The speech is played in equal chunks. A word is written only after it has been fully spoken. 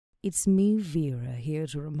It's me, Vera, here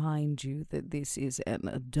to remind you that this is an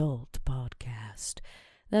adult podcast.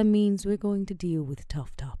 That means we're going to deal with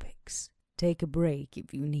tough topics. Take a break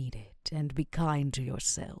if you need it, and be kind to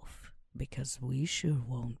yourself, because we sure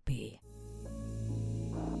won't be.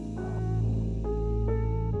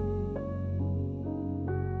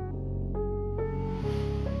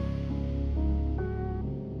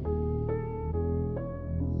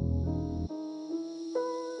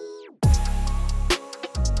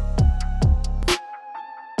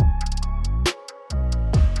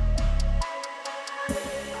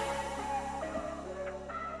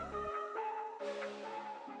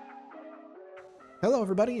 Hello,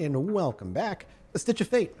 everybody, and welcome back to Stitch of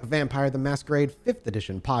Fate, a Vampire the Masquerade 5th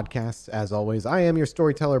edition podcast. As always, I am your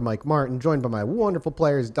storyteller, Mike Martin, joined by my wonderful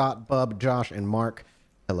players, Dot, Bub, Josh, and Mark.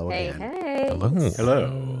 Hello again. Hey. Hello.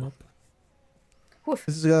 Hello.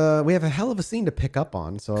 This is, we have a hell of a scene to pick up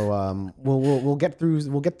on, so we'll get through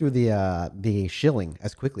the shilling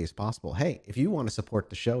as quickly as possible. Hey, if you want to support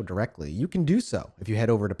the show directly, you can do so. If you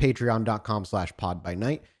head over to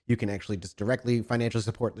patreon.com/podbynight, you can actually just directly financially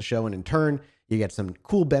support the show, and in turn, you get some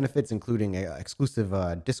cool benefits, including exclusive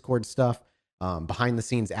Discord stuff, behind the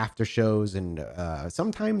scenes after shows, and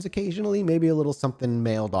sometimes, occasionally, maybe a little something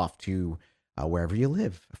mailed off to wherever you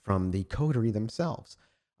live from the coterie themselves.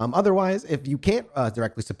 Otherwise, if you can't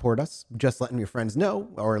directly support us, just letting your friends know,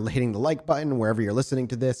 or hitting the like button wherever you're listening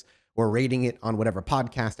to this, or rating it on whatever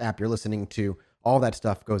podcast app you're listening to, all that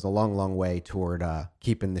stuff goes a long, long way toward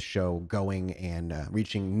keeping the show going and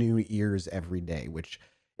reaching new ears every day, which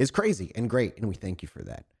is crazy and great, and we thank you for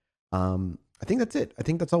that. I think that's it. I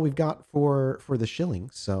think that's all we've got for the shilling,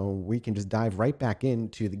 so we can just dive right back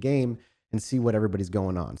into the game and see what everybody's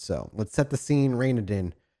going on. So let's set the scene, rein it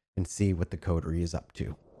in, and see what the coterie is up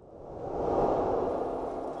to.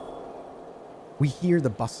 We hear the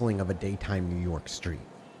bustling of a daytime New York street,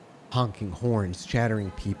 honking horns, chattering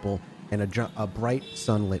people, and a bright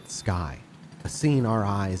sunlit sky, a scene our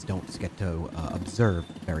eyes don't get to observe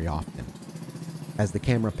very often. As the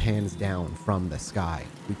camera pans down from the sky,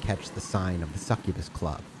 we catch the sign of the Succubus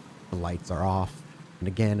Club. The lights are off, and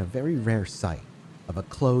again a very rare sight of a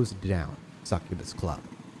closed down Succubus Club.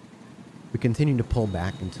 We continue to pull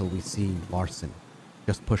back until we see Larson,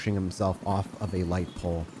 just pushing himself off of a light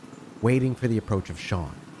pole, waiting for the approach of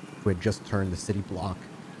Shaun, who had just turned the city block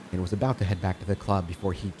and was about to head back to the club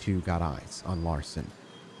before he too got eyes on Larson.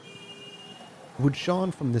 Would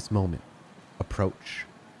Shaun from this moment approach?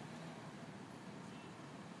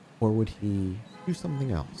 Or would he do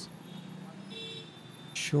something else?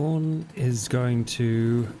 Shaun is going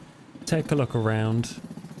to take a look around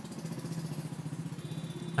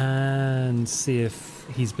and see if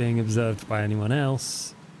he's being observed by anyone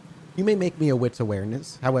else. You may make me a wits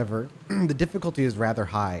awareness. However, the difficulty is rather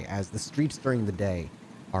high, as the streets during the day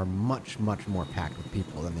are much, much more packed with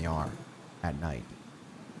people than they are at night.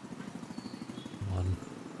 One.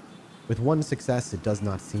 With one success, it does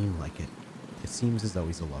not seem like it. It seems as though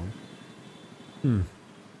he's alone.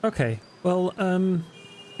 Okay. Well,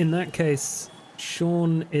 in that case,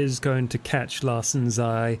 Shaun is going to catch Larson's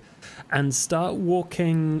eye and start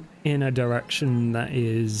walking in a direction that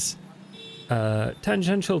is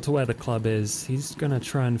tangential to where the club is. He's going to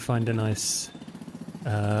try and find a nice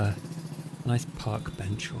park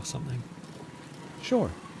bench or something.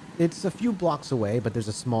 Sure. It's a few blocks away, but there's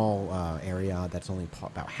a small area that's only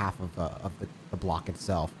about half of the block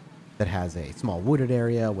itself that has a small wooded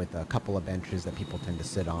area with a couple of benches that people tend to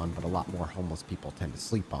sit on, but a lot more homeless people tend to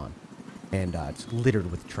sleep on. And it's littered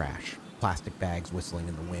with trash. Plastic bags whistling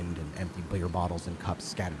in the wind, and empty beer bottles and cups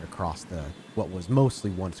scattered across what was mostly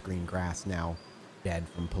once green grass, now dead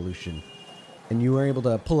from pollution. And you were able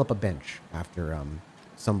to pull up a bench after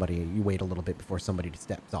you wait a little bit before somebody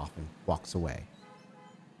steps off and walks away.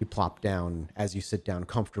 You plop down. As you sit down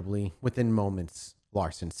comfortably, within moments,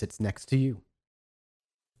 Larson sits next to you.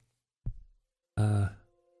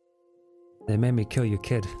 They made me kill your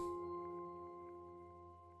kid.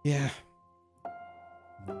 Yeah.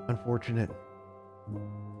 Unfortunate.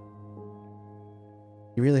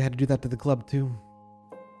 You really had to do that to the club, too?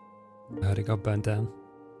 I heard it got burnt down.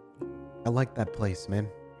 I like that place, man.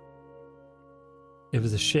 It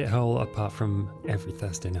was a shithole apart from every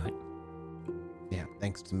Thursday night. Yeah,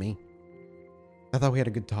 thanks to me. I thought we had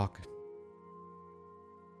a good talk.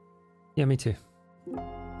 Yeah, me too.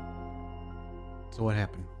 So what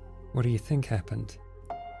happened? What do you think happened?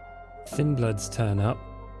 Thin Bloods turn up.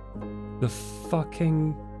 The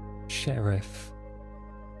fucking sheriff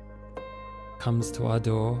comes to our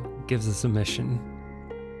door, gives us a mission,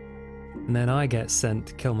 and then I get sent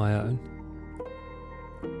to kill my own.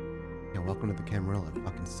 Yeah, welcome to the Camarilla. It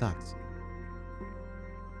fucking sucks.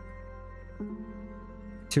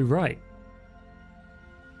 Too right.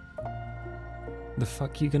 The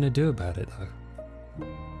fuck you gonna do about it, though?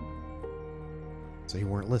 So you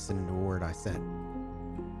weren't listening to a word I said.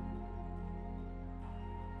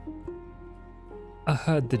 I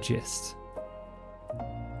heard the gist.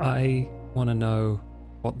 I want to know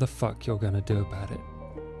what the fuck you're gonna do about it.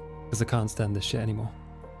 Because I can't stand this shit anymore.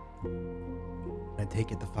 I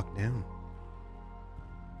take it the fuck down.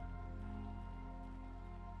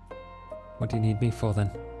 What do you need me for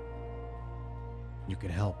then? You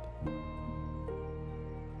could help.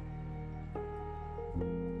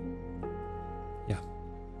 Yeah.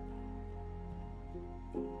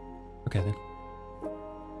 Okay then.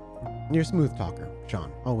 You're a smooth talker,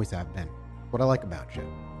 Shaun. Always have been. What I like about you.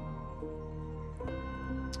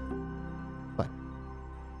 But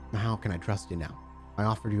how can I trust you now? I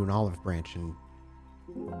offered you an olive branch and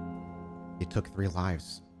you took 3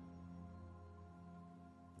 lives.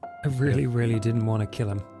 I really, really didn't want to kill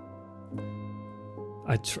him.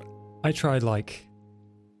 I tried like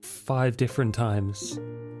 5 different times.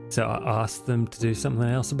 So I asked them to do something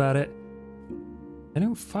else about it. They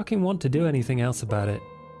don't fucking want to do anything else about it.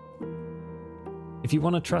 If you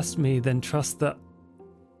want to trust me, then trust that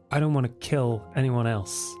I don't want to kill anyone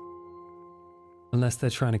else. Unless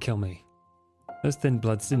they're trying to kill me. Those Thin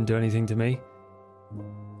Bloods didn't do anything to me.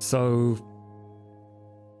 So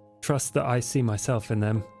trust that I see myself in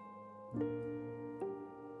them.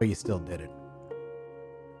 But you still did it.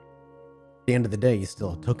 At the end of the day, you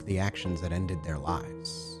still took the actions that ended their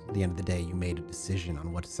lives. At the end of the day, you made a decision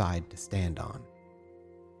on what side to stand on.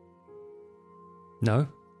 No,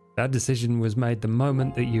 that decision was made the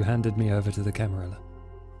moment that you handed me over to the Camarilla.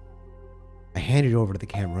 I handed you over to the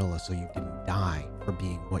Camarilla so you didn't die for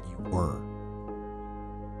being what you were.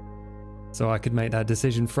 So I could make that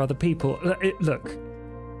decision for other people. Look,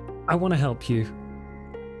 I want to help you.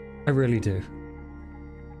 I really do.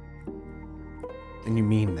 And you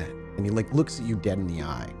mean that. And he looks at you dead in the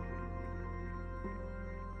eye.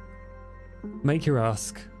 Make your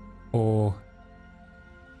ask, or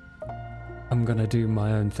I'm gonna do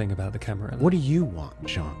my own thing about the Camarilla. What do you want,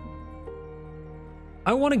 Shaun?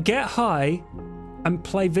 I want to get high and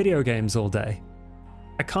play video games all day.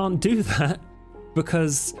 I can't do that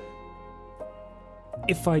because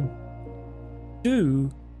if I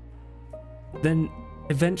do, then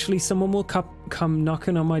eventually someone will come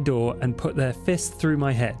knocking on my door and put their fist through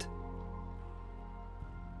my head.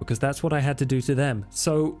 Because that's what I had to do to them.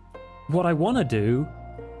 So what I want to do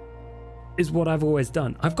is what I've always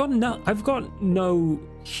done. I've got no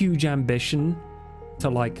huge ambition to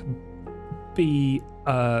like be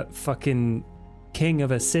a fucking king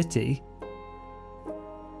of a city.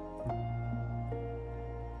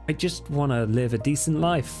 I just want to live a decent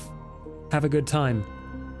life. Have a good time.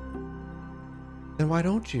 Then why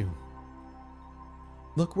don't you?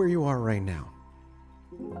 Look where you are right now.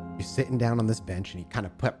 You're sitting down on this bench and he kind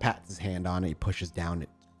of pats his hand on it. He pushes down. It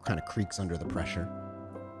kind of creaks under the pressure.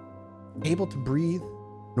 Able to breathe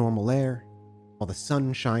normal air while the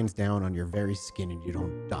sun shines down on your very skin and you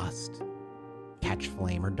don't dust, catch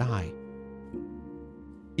flame, or die.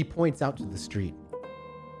 He points out to the street.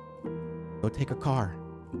 Go take a car,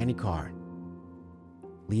 any car.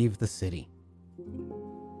 Leave the city.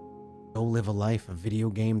 Go live a life of video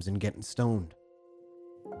games and getting stoned.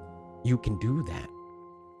 You can do that.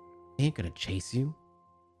 They ain't gonna chase you.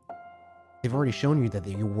 They've already shown you that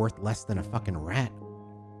you're worth less than a fucking rat.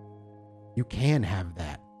 You can have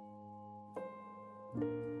that.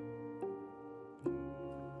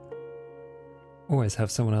 Always have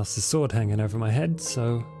someone else's sword hanging over my head,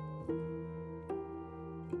 so...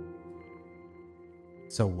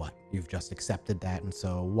 So what? You've just accepted that, and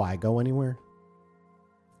so why go anywhere?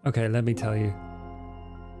 Okay, let me tell you.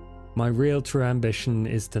 My real true ambition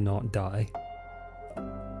is to not die.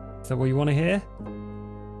 Is that what you want to hear?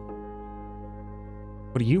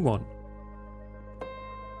 What do you want?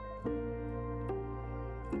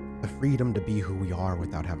 The freedom to be who we are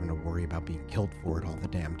without having to worry about being killed for it all the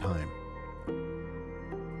damn time.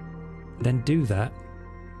 Then do that.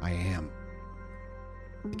 I am.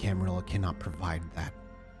 The Camarilla cannot provide that.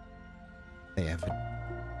 They have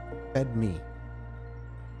fed me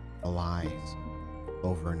the lies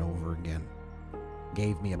over and over again.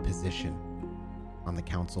 Gave me a position on the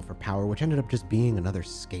Council for Power, which ended up just being another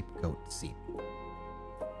scapegoat seat.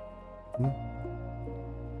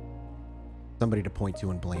 Somebody to point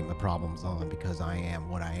to and blame the problems on because I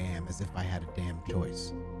am what I am, as if I had a damn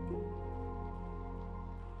choice.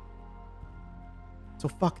 So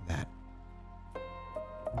fuck that.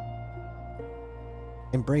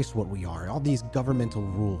 Embrace what we are. All these governmental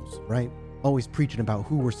rules, right? Always preaching about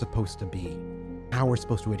who we're supposed to be, how we're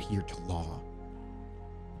supposed to adhere to law.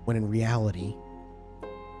 when in reality,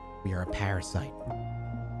 we are a parasite.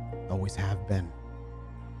 Always have been.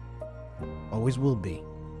 Always will be.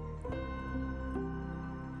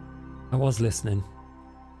 I was listening.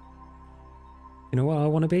 You know what I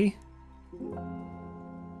want to be?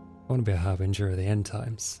 I want to be a harbinger of the end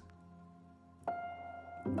times.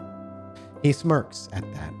 He smirks at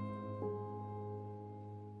that.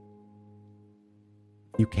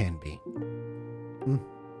 You can be.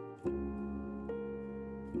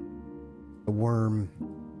 The worm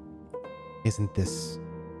isn't this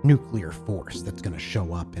nuclear force that's going to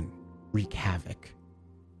show up and wreak havoc.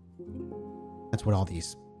 That's what all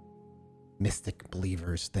these mystic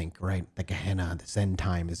believers think, right? The Gehenna, this end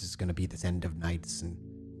time, this is going to be this end of nights, and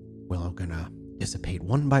we're all going to dissipate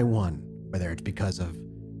one by one, whether it's because of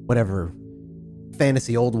whatever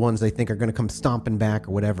fantasy old ones they think are going to come stomping back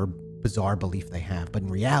or whatever bizarre belief they have. But in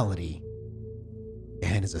reality,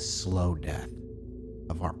 Gehenna is a slow death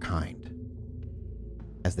of our kind.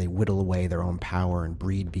 As they whittle away their own power and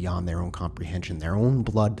breed beyond their own comprehension, their own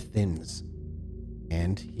blood thins.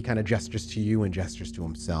 And he kind of gestures to you and gestures to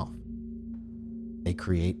himself. They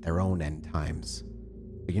create their own end times.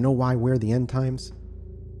 But you know why we're the end times?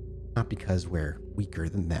 Not because we're weaker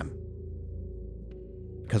than them.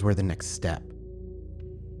 Because we're the next step.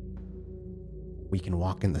 We can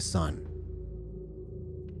walk in the sun.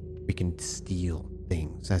 We can steal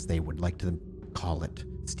things, as they would like to call it.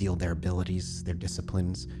 Steal their abilities, their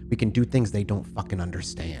disciplines. We can do things they don't fucking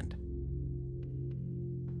understand.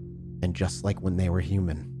 And just like when they were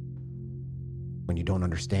human, when you don't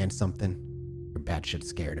understand something, you're batshit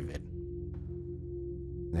scared of it.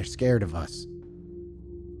 And they're scared of us.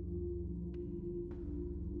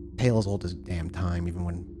 Tale as old as damn time, even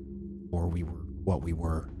before we were what we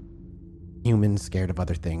were. Humans scared of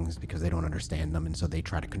other things because they don't understand them, and so they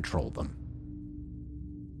try to control them.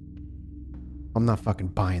 I'm not fucking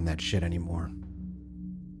buying that shit anymore.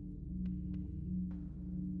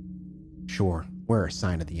 Sure, we're a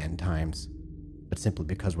sign of the end times, but simply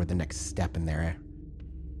because we're the next step in there.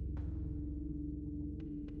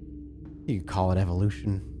 You could call it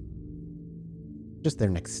evolution. Just their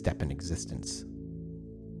next step in existence.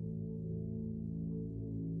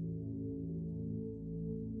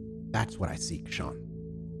 That's what I seek, Shaun.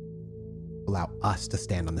 Allow us to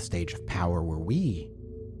stand on the stage of power where we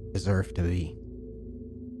deserve to be.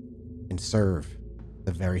 And serve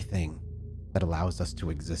the very thing that allows us to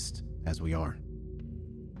exist as we are.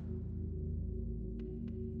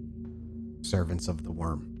 Servants of the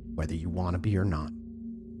worm, whether you want to be or not.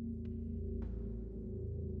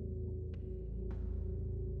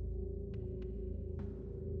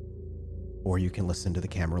 Or you can listen to the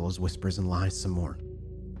Camarill's whispers and lies some more.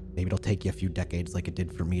 Maybe it'll take you a few decades like it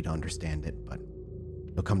did for me to understand it, but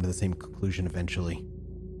you'll come to the same conclusion eventually.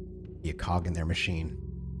 Be a cog in their machine.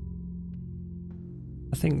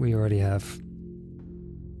 I think we already have.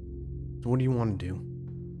 So what do you want to do?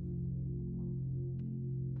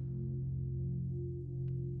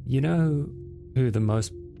 You know who the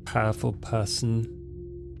most powerful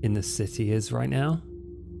person in the city is right now?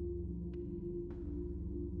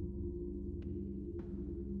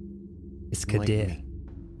 It's Kadir. Like,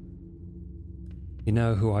 you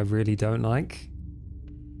know who I really don't like?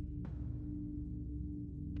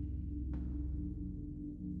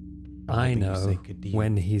 I know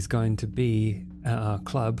when he's going to be at our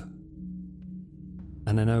club,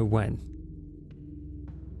 and I know when.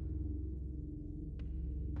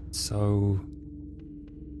 So,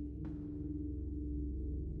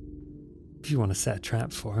 if you want to set a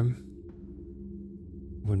trap for him,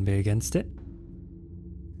 wouldn't be against it.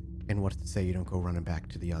 And what's to say you don't go running back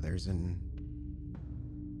to the others and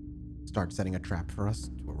start setting a trap for us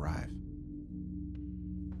to arrive?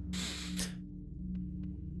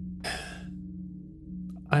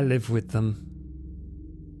 I live with them.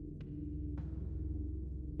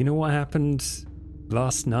 You know what happened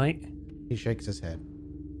last night? He shakes his head.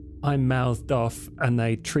 I mouthed off and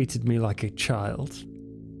they treated me like a child.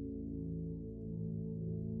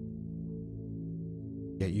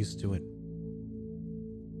 Get used to it.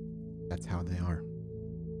 That's how they are.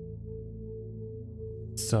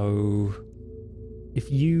 So, if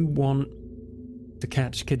you want to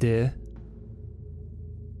catch Kadir,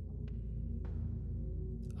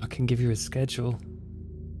 I can give you a schedule.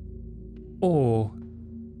 Or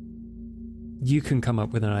you can come up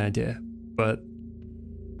with an idea, but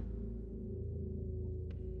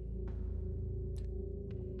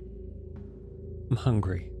I'm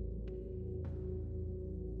hungry.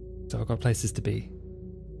 So I've got places to be.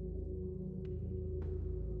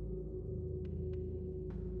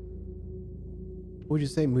 What would you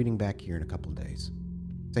say meeting back here in a couple of days?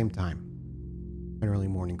 Same time. an early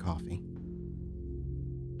morning coffee.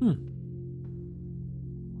 I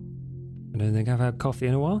don't think I've had coffee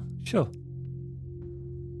in a while. Sure.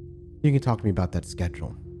 You can talk to me about that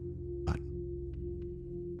schedule, but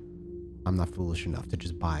I'm not foolish enough to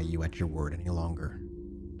just buy you at your word any longer.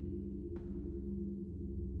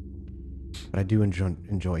 But I do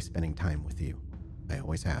enjoy spending time with you. I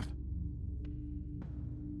always have.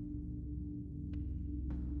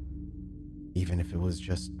 Even if it was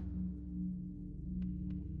just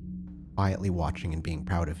quietly watching and being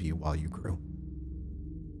proud of you while you grew.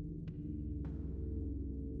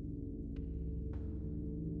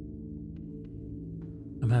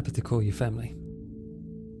 I'm happy to call you family.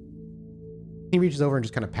 He reaches over and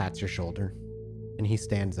just kind of pats your shoulder, and he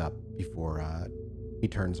stands up before he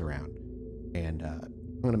turns around. And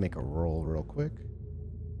I'm gonna make a roll real quick.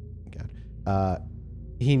 God,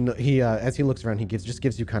 he as he looks around, he just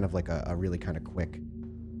gives you kind of like a really kind of quick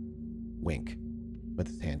wink with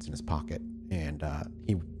his hands in his pocket, and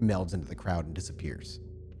he melds into the crowd and disappears.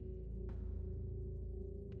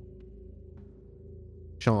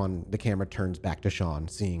 Shaun, the camera turns back to Shaun,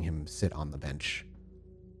 seeing him sit on the bench.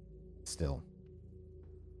 Still.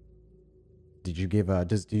 Did you give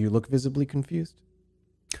do you look visibly confused?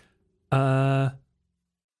 Yeah,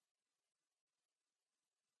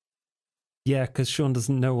 because Shaun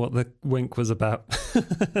doesn't know what the wink was about.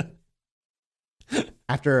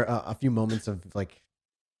 After a few moments of like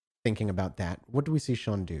thinking about that, what do we see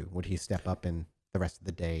Shaun do? Would he step up and the rest of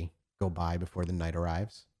the day go by before the night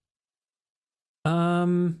arrives?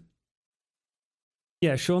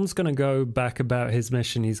 Yeah, Shaun's gonna go back about his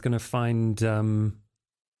mission. He's gonna find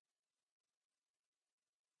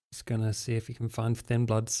he's gonna see if he can find Thin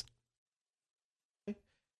Bloods.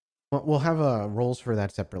 Well, we'll have rolls for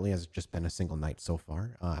that separately, as it's just been a single night so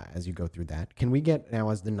far. As you go through that, can we get now,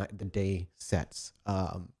 as the day sets,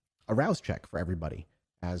 a rouse check for everybody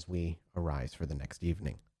as we arise for the next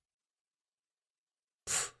evening?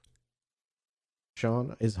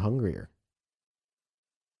 Shaun is hungrier.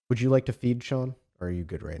 Would you like to feed Shaun, or are you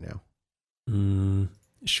good right now?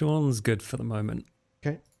 Shaun's good for the moment.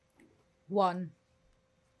 Okay. 1.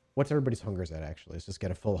 What's everybody's hungers at, actually? Let's just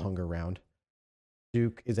get a full hunger round.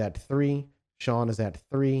 Duke is at 3. Shaun is at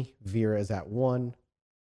 3. Vera is at 1.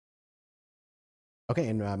 Okay,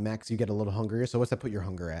 and Max, you get a little hungrier. So what's that put your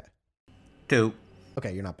hunger at? 2.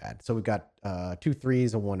 Okay, you're not bad. So we've got 2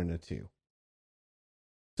 3s, a 1, and a 2.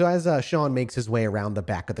 So as Shaun makes his way around the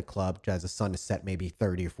back of the club, as the sun is set maybe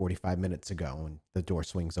 30 or 45 minutes ago, and the door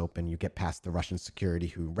swings open, you get past the Russian security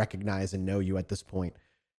who recognize and know you at this point.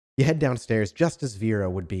 You head downstairs just as Vera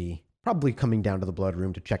would be probably coming down to the blood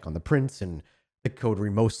room to check on the prince, and the coterie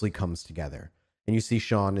mostly comes together. And you see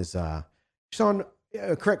Shaun is,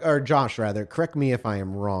 Josh rather, correct me if I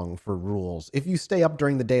am wrong for rules. If you stay up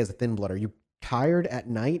during the day as a Thin Blood, are you tired at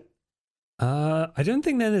night? I don't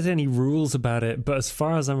think there's any rules about it, but as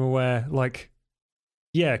far as I'm aware, like,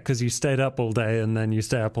 yeah, because you stayed up all day and then you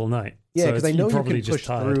stay up all night. Yeah, because so I know you probably can push just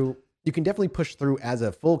tired. through. You can definitely push through as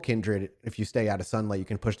a full kindred. If you stay out of sunlight, you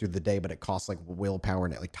can push through the day, but it costs like willpower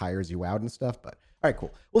and it like tires you out and stuff. But all right,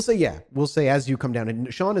 cool. We'll say as you come down,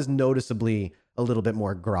 and Shaun is noticeably a little bit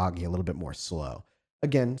more groggy, a little bit more slow.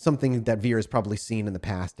 Again, something that Vera's probably seen in the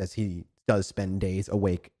past, as he does spend days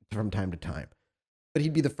awake from time to time. But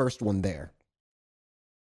he'd be the first one there.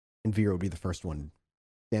 And Vera would be the first one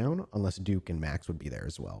down, unless Duke and Max would be there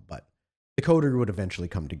as well. But the coterie would eventually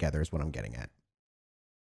come together is what I'm getting at.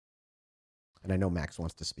 And I know Max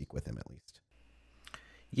wants to speak with him at least.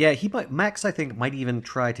 Yeah, Max, I think, might even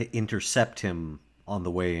try to intercept him on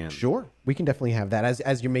the way in. Sure, we can definitely have that.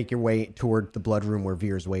 As you make your way toward the blood room where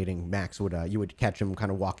Vera's waiting, Max would you would catch him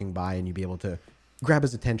kind of walking by, and you'd be able to grab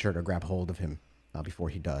his attention or grab hold of him before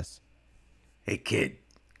he does. Hey kid,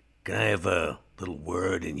 can I have a little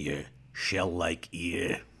word in your shell-like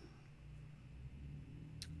ear?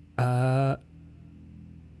 I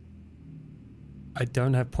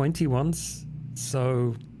don't have pointy ones,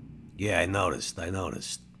 so... Yeah, I noticed.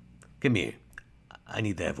 Come here. I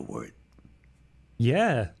need to have a word.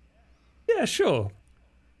 Yeah, sure.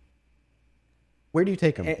 Where do you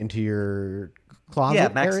take him? Into your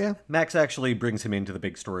closet area? Max actually brings him into the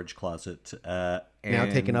big storage closet. Now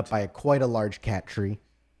taken up by quite a large cat tree.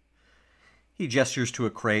 He gestures to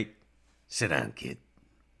a crate. Sit down, kid.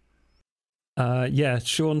 Yeah,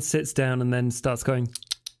 Shaun sits down and then starts going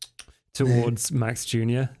towards Max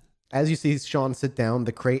Jr. As you see Shaun sit down,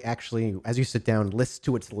 the crate actually, as you sit down, lists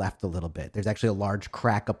to its left a little bit. There's actually a large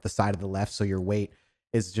crack up the side of the left, so your weight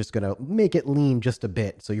is just going to make it lean just a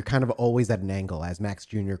bit. So you're kind of always at an angle as Max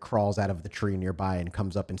Jr. crawls out of the tree nearby and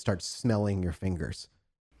comes up and starts smelling your fingers.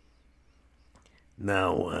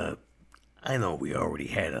 Now, I know we already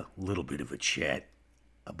had a little bit of a chat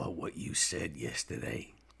about what you said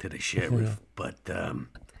yesterday to the sheriff, but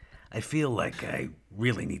I feel like I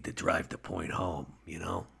really need to drive the point home, you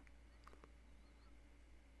know?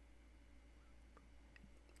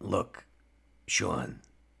 Look, Shaun,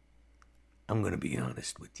 I'm gonna be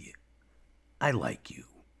honest with you. I like you.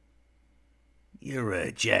 You're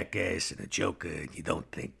a jackass and a joker, and you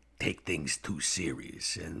don't take things too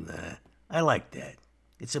serious, and I like that.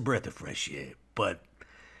 It's a breath of fresh air, but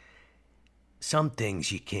some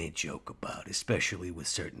things you can't joke about, especially with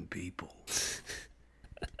certain people.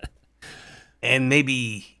 And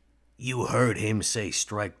maybe you heard him say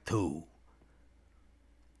strike two.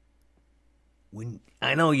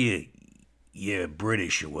 I know you're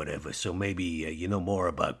British or whatever, so maybe you know more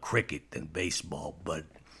about cricket than baseball, but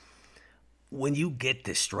when you get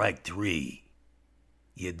to strike three,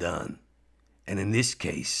 you're done. And in this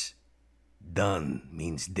case, done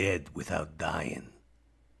means dead without dying.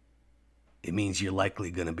 It means you're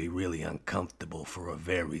likely gonna be really uncomfortable for a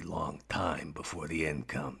very long time before the end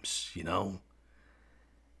comes, you know?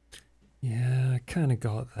 Yeah, I kind of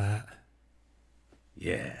got that.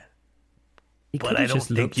 Yeah. He But could I have don't just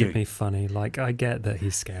think looked you're... at me funny. Like, I get that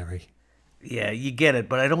he's scary. Yeah, you get it,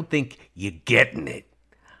 but I don't think you're getting it.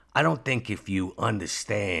 I don't think if you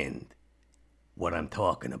understand what I'm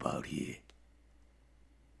talking about here,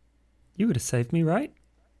 You would have saved me, right?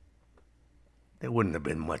 there wouldn't have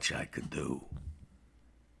been much I could do.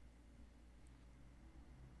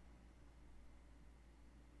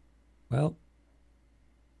 Well,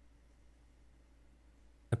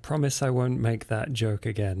 I promise I won't make that joke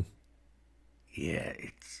again. Yeah,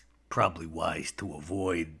 it's probably wise to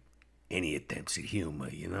avoid any attempts at humor,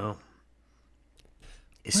 you know?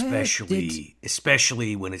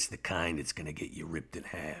 Especially when it's the kind that's gonna get you ripped in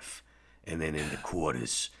half, and then into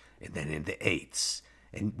quarters, and then into eighths.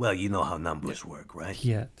 And, well, you know how numbers work, right?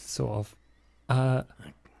 Yeah, sort of.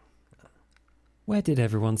 Where did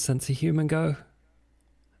everyone's sense of humor go?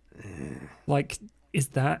 Like, is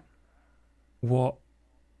that what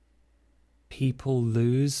people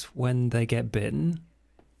lose when they get bitten?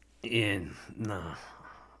 And, no,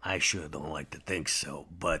 I sure don't like to think so,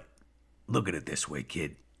 but look at it this way,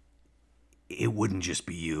 kid. It wouldn't just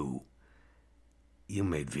be you. You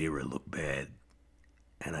made Vera look bad,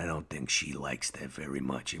 and I don't think she likes that very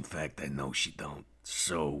much. In fact, I know she don't.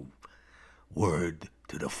 So, word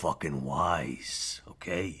to the fucking wise,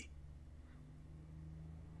 okay?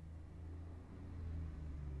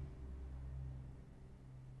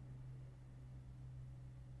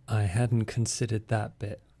 I hadn't considered that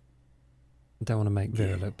bit. I don't want to make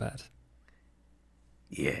Vera look bad.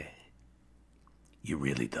 Yeah. You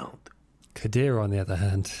really don't. Kadir, on the other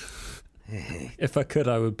hand, if I could,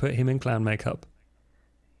 I would put him in clown makeup.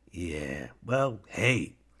 Yeah, well,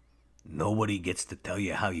 hey, nobody gets to tell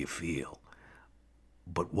you how you feel.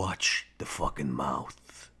 But watch the fucking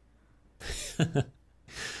mouth.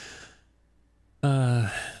 All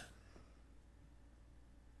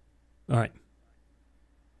right.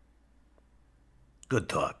 Good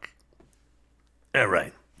talk. All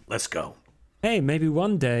right, let's go. Hey, maybe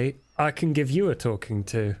one day I can give you a talking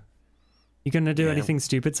to. You gonna do anything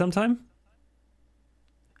stupid sometime?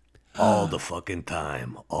 All the fucking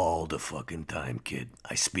time, kid.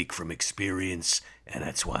 I speak from experience, and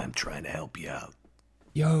that's why I'm trying to help you out.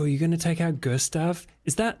 Yo, you gonna take out Gustav?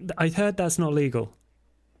 Is that... I heard that's not legal.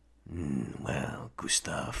 Well,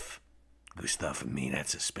 Gustav and me,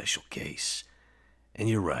 that's a special case. And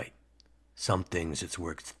you're right. Some things it's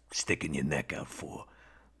worth sticking your neck out for.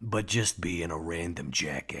 But just being a random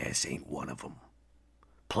jackass ain't one of them.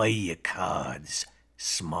 Play your cards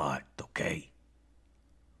smart, okay?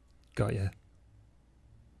 Got ya.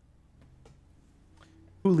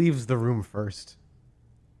 Who leaves the room first?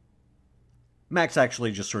 Max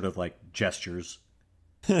actually just sort of like gestures.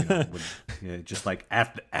 Just like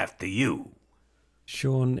After you.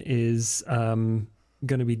 Shaun is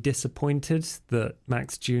gonna be disappointed that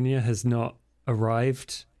Max Jr. has not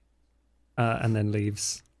arrived, and then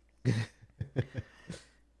leaves.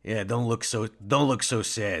 Yeah, don't look so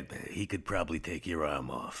sad. He could probably take your arm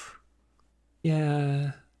off.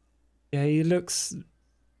 Yeah, he looks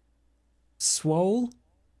swole.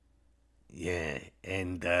 Yeah,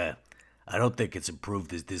 and I don't think it's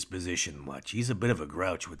improved his disposition much. He's a bit of a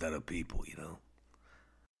grouch with other people, you know.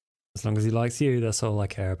 As long as he likes you, that's all I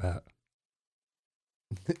care about.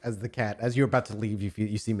 As you're about to leave,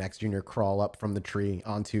 you see Max Jr. crawl up from the tree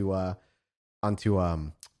onto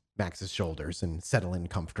Max's shoulders and settle in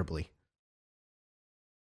comfortably.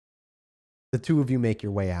 The two of you make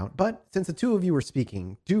your way out, but since the two of you are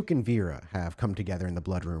speaking, Duke and Vera have come together in the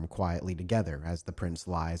blood room quietly together as the prince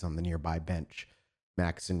lies on the nearby bench.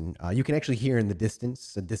 Max and you can actually hear in the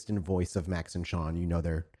distance a distant voice of Max and Shaun. You know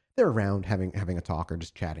they're around having a talk or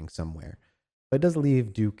just chatting somewhere, but it does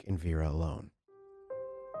leave Duke and Vera alone.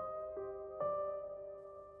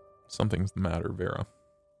 Something's the matter, Vera.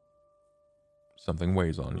 Something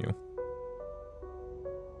weighs on you.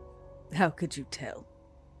 How could you tell?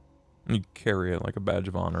 You carry it like a badge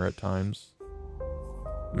of honor at times.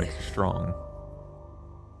 It makes you strong.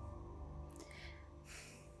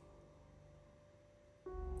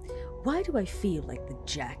 Why do I feel like the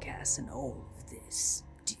jackass in all of this,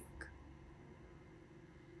 Duke?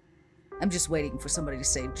 I'm just waiting for somebody to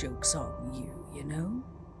say joke's on you, you know?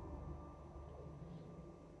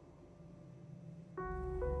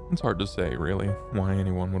 It's hard to say, really, why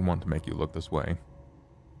anyone would want to make you look this way.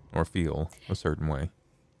 Or feel a certain way.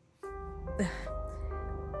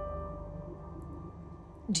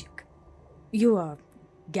 Duke, you are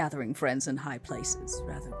gathering friends in high places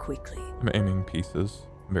rather quickly. I'm aiming pieces.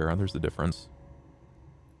 Vera, there's a difference.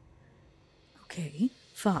 Okay,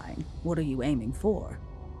 fine. What are you aiming for?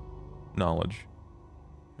 Knowledge.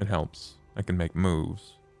 It helps. I can make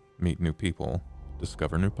moves, meet new people,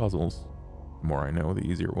 discover new puzzles. The more I know, the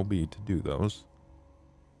easier it will be to do those.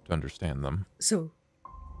 To understand them. So,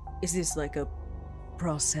 is this like a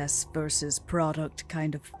process versus product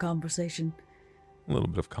kind of conversation? A little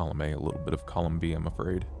bit of column A, a little bit of column B, I'm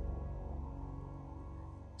afraid.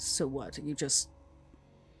 So what, you just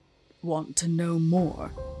want to know more?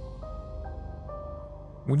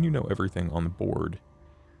 When you know everything on the board,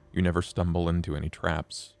 you never stumble into any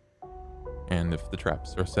traps. And if the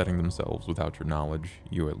traps are setting themselves without your knowledge,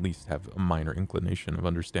 you at least have a minor inclination of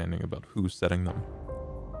understanding about who's setting them.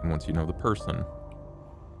 And once you know the person,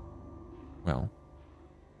 well,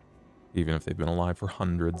 even if they've been alive for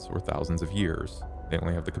hundreds or thousands of years, they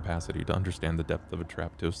only have the capacity to understand the depth of a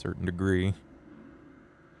trap to a certain degree.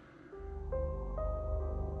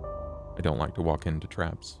 I don't like to walk into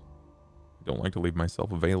traps. I don't like to leave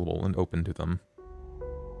myself available and open to them.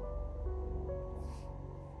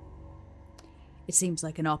 It seems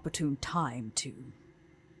like an opportune time to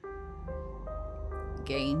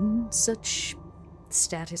gain such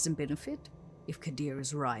status and benefit, if Kadir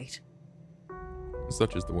is right.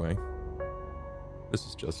 Such is the way. This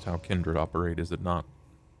is just how kindred operate, is it not?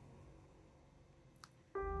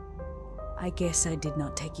 I guess I did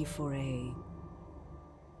not take you for a...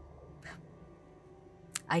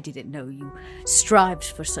 I didn't know you strived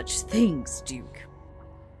for such things, Duke.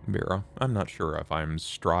 Vera, I'm not sure if I'm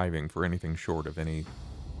striving for anything short of anything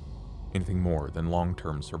more than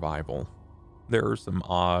long-term survival. There are some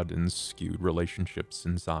odd and skewed relationships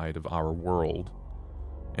inside of our world.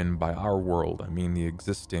 And by our world, I mean the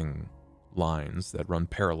existing lines that run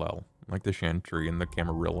parallel, like the Chantry and the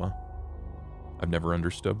Camarilla. I've never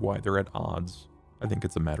understood why they're at odds. I think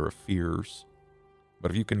it's a matter of fears.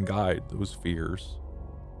 But if you can guide those fears,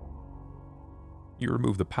 you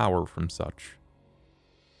remove the power from such.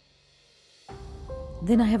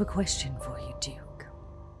 Then I have a question for you, Duke.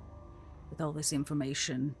 With all this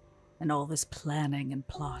information, and all this planning and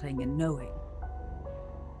plotting and knowing,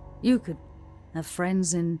 you could have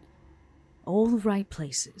friends in all the right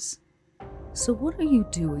places. So what are you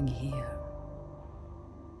doing here?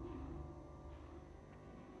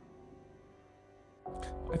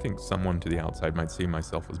 I think someone to the outside might see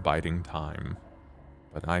myself as biding time,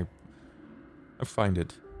 but I find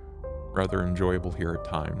it rather enjoyable here at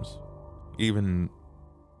times. Even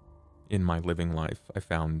in my living life, I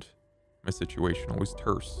found my situation always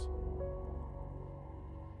terse.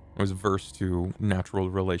 I was averse to natural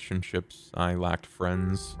relationships. I lacked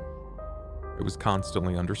friends. It was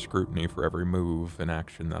constantly under scrutiny for every move and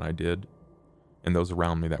action that I did. And those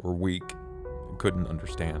around me that were weak couldn't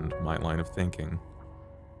understand my line of thinking.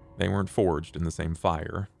 They weren't forged in the same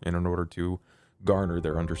fire, and in order to garner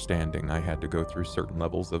their understanding, I had to go through certain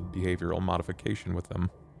levels of behavioral modification with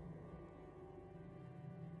them.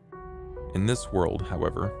 In this world,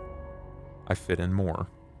 however, I fit in more,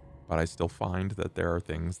 but I still find that there are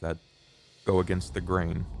things that go against the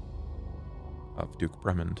grain of Duke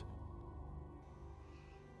Bremond.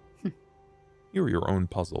 You're your own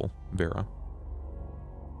puzzle, Vera.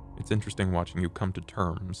 It's interesting watching you come to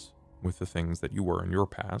terms with the things that you were in your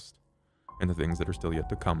past and the things that are still yet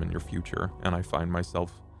to come in your future, and I find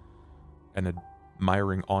myself an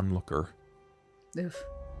admiring onlooker. Oof.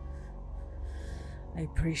 I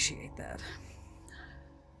appreciate that.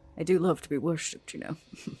 I do love to be worshipped, you know.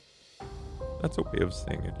 That's a way of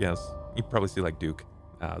saying it, yes. You probably see, like, Duke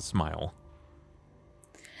smile.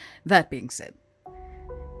 That being said,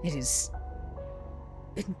 it is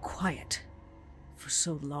been quiet for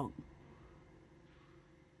so long.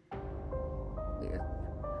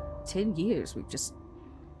 10 years we've just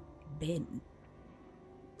been.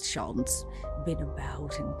 Shaun's been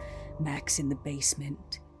about, and Max in the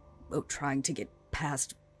basement, trying to get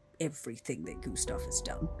past everything that Gustav has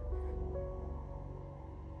done.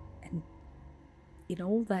 And in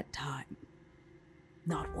all that time,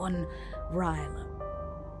 not one rile.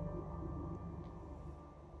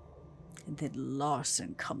 And then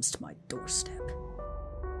Larson comes to my doorstep.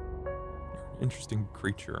 Interesting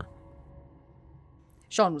creature.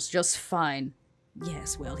 Shaun was just fine.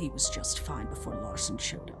 Yes, well, he was just fine before Larson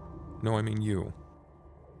showed up. No, I mean you.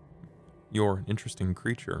 You're an interesting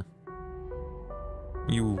creature.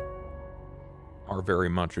 You are very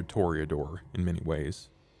much a Toreador in many ways.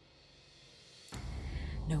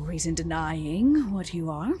 No reason denying what you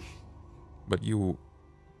are. But you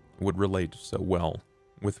would relate so well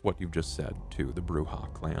with what you've just said to the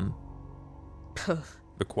Bruja clan. Puh.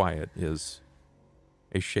 The quiet is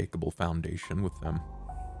a shakeable foundation with them.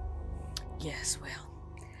 Yes, well,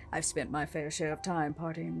 I've spent my fair share of time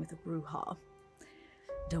partying with a Bruja.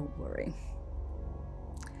 Don't worry.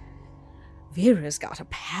 Vera's got a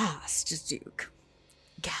past, Duke.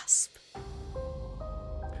 Gasp.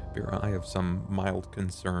 Vera, I have some mild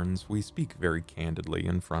concerns. We speak very candidly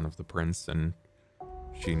in front of the prince, and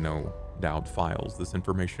she no doubt files this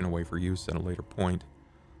information away for use at a later point,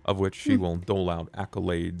 of which she will dole out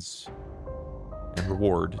accolades and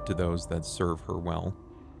reward to those that serve her well.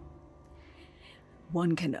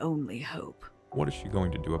 One can only hope. What is she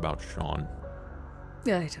going to do about Shaun?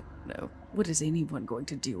 I don't know. What is anyone going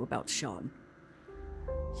to do about Shaun?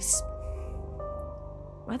 He's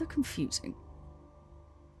rather confusing.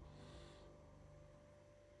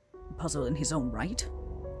 Puzzle in his own right.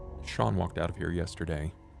 Shaun walked out of here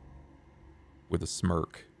yesterday with a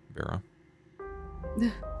smirk, Vera.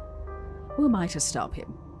 Who am I to stop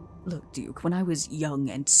him? Look, Duke, when I was young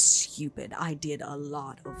and stupid, I did a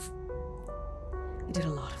lot of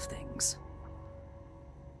things.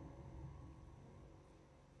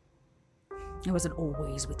 I wasn't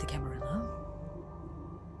always with the Camarilla.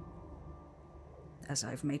 As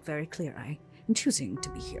I've made very clear, I am choosing to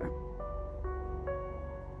be here.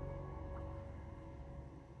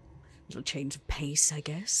 Little change of pace, I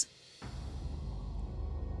guess.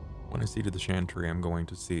 When I see to the chantry, I'm going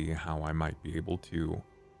to see how I might be able to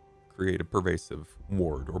create a pervasive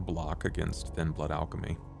ward or block against thin blood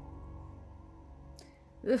alchemy.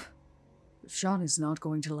 Ugh. Shaun is not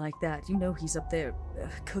going to like that. You know he's up there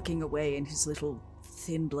cooking away in his little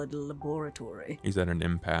thin blood laboratory. He's at an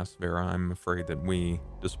impasse, Vera. I'm afraid that we,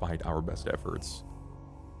 despite our best efforts,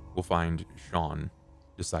 will find Shaun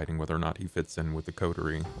deciding whether or not he fits in with the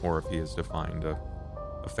coterie, or if he is to find a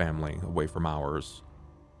family away from ours.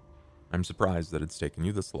 I'm surprised that it's taken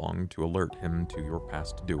you this long to alert him to your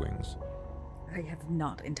past doings. I have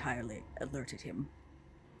not entirely alerted him,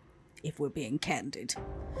 if we're being candid.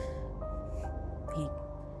 He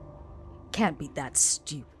can't be that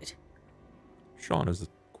stupid. Shaun is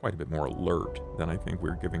quite a bit more alert than I think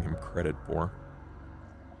we're giving him credit for,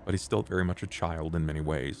 but he's still very much a child in many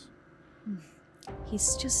ways.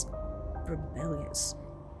 He's just rebellious,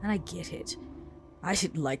 and I get it. I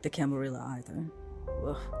didn't like the Camarilla either.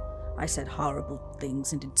 Ugh. I said horrible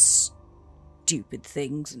things and did stupid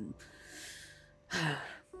things, and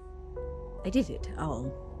I did it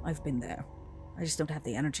all. I've been there. I just don't have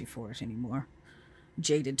the energy for it anymore.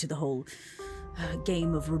 Jaded to the whole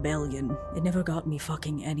game of rebellion. It never got me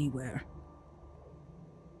fucking anywhere.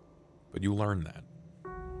 But you learned that.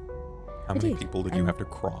 How many people did you have to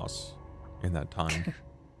cross in that time?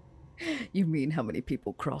 You mean how many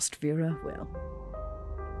people crossed Vera? Well,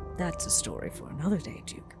 that's a story for another day,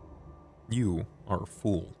 Duke. You are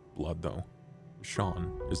full blood, though.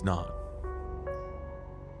 Shaun is not.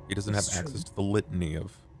 He doesn't have access to the litany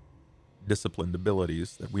of disciplined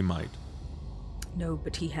abilities that we might. No,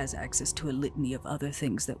 but he has access to a litany of other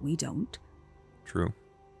things that we don't. True.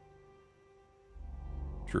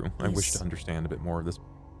 True. I wish to understand a bit more of this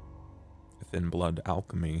thin blood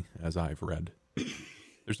alchemy as I've read.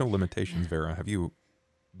 There's no limitations, Vera. Have you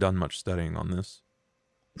done much studying on this?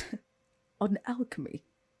 On alchemy?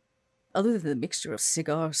 Other than the mixture of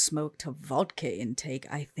cigar smoke to vodka intake,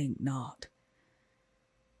 I think not.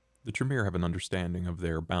 The Tremere have an understanding of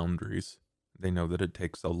their boundaries. They know that it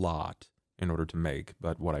takes a lot in order to make,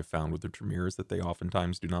 but what I found with the Tremere is that they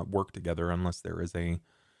oftentimes do not work together unless there is a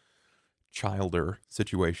childer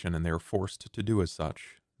situation and they're forced to do as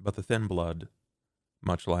such. But the Thin Blood,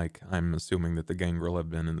 much like I'm assuming that the Gangrel have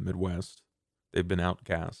been in the Midwest, they've been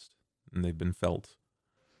outcast and they've been felt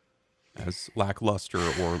as lackluster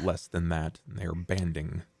or less than that. They are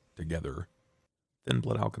banding together. Thin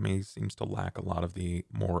blood alchemy seems to lack a lot of the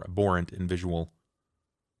more abhorrent and visual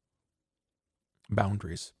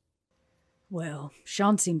boundaries. Well,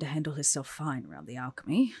 Shaun seemed to handle himself fine around the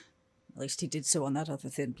alchemy. At least he did so on that other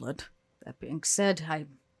thin blood. That being said, I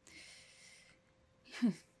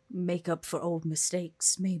make up for old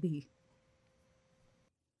mistakes, maybe.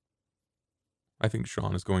 I think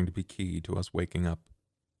Shaun is going to be key to us waking up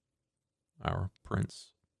our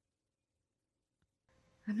prince.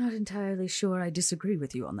 I'm not entirely sure I disagree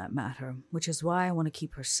with you on that matter, which is why I want to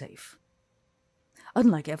keep her safe.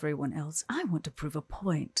 Unlike everyone else, I want to prove a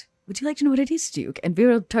point. Would you like to know what it is, Duke? And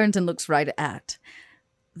Vera turns and looks right at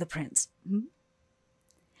the prince.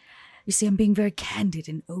 You see, I'm being very candid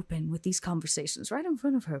and open with these conversations right in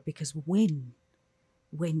front of her because when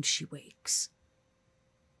she wakes,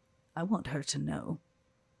 I want her to know.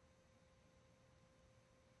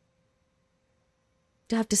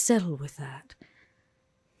 To have to settle with that.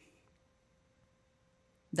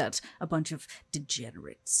 That's a bunch of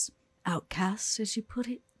degenerates. Outcasts, as you put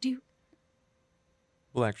it, Duke?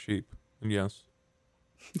 Black sheep, yes.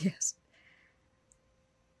 Yes.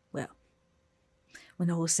 Well, when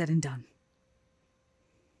all is said and done,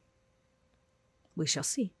 we shall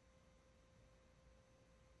see.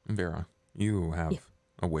 Vera, you have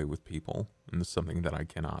a way with people, and it's something that I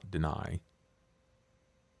cannot deny.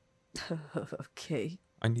 Okay.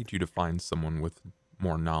 I need you to find someone with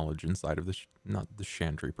more knowledge inside of not the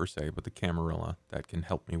chantry per se, but the Camarilla that can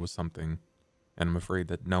help me with something. And I'm afraid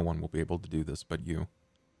that no one will be able to do this but you.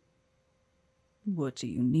 What do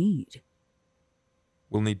you need?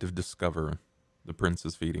 We'll need to discover the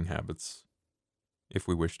prince's feeding habits if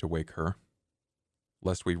we wish to wake her,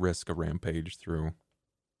 lest we risk a rampage through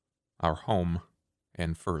our home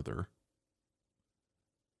and further.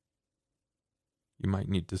 You might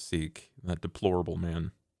need to seek that deplorable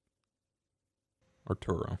man,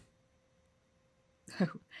 Arturo. Oh,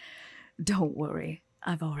 don't worry.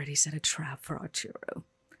 I've already set a trap for Arturo.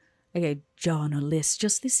 I gave John a list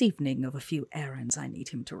just this evening of a few errands I need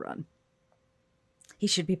him to run. He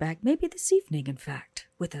should be back maybe this evening, in fact,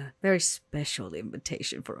 with a very special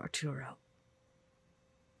invitation for Arturo.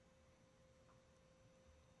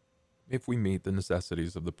 If we meet the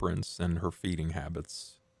necessities of the prince and her feeding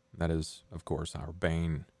habits, that is, of course, our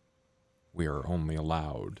bane. We are only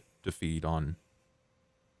allowed to feed on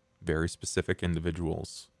very specific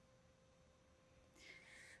individuals.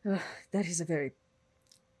 That is a very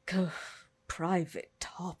private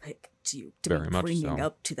topic to Very be much bringing so.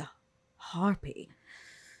 up to the harpy.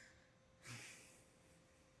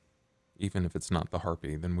 Even if it's not the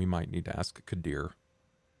harpy, then we might need to ask Kadir.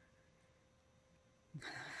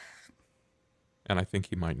 And I think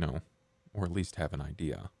he might know, or at least have an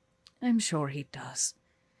idea. I'm sure he does.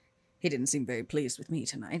 He didn't seem very pleased with me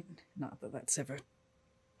tonight. Not that that's ever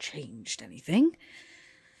changed anything.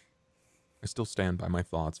 I still stand by my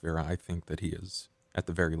thoughts, Vera. I think that he is, at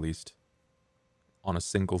the very least, on a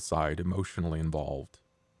single side, emotionally involved.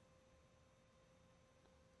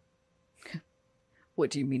 What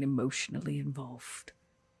do you mean emotionally involved?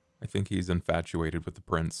 I think he's infatuated with the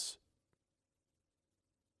prince.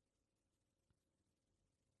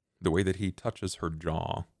 The way that he touches her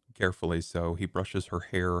jaw, carefully so, he brushes her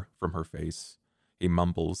hair from her face. He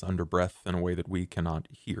mumbles under breath in a way that we cannot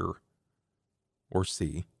hear or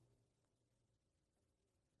see.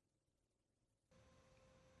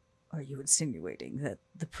 Are you insinuating that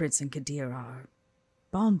the prince and Kadir are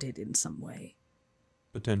bonded in some way?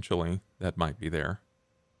 Potentially, that might be there.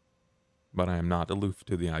 But I am not aloof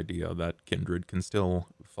to the idea that kindred can still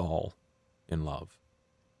fall in love.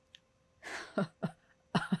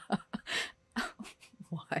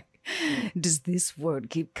 Why does this word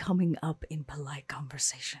keep coming up in polite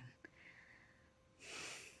conversation?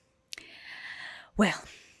 Well,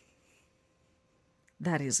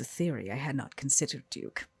 that is a theory I had not considered,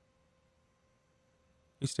 Duke.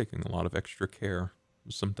 He's taking a lot of extra care.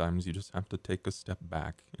 Sometimes you just have to take a step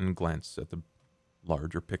back and glance at the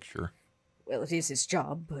larger picture. Well, it is his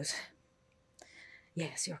job, but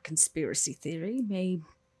yes, your conspiracy theory may...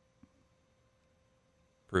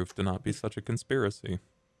 Prove to not be such a conspiracy.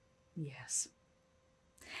 Yes.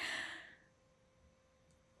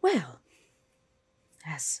 Well,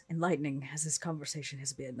 as enlightening as this conversation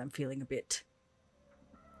has been, I'm feeling a bit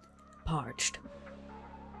parched.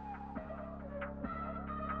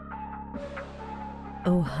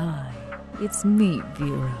 Oh hi, it's me,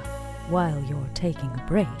 Vera. While you're taking a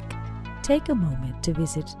break, take a moment to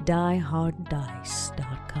visit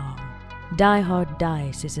dieharddice.com. Die Hard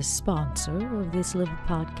Dice is a sponsor of this little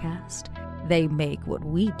podcast. They make what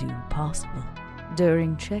we do possible.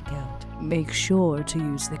 During checkout, make sure to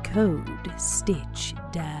use the code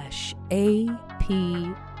STITCH-APR,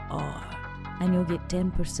 and you'll get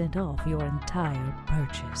 10% off your entire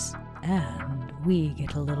purchase. And we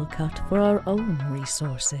get a little cut for our own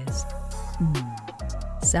resources.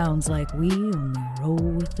 Sounds like we only roll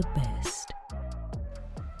with the best.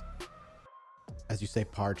 As you say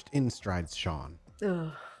parched, in strides Shaun,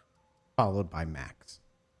 Ugh. followed by Max.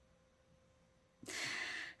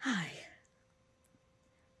 Hi.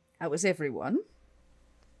 How was everyone?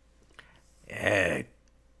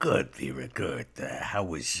 Good, Vera, good. How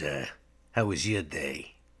was your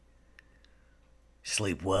day?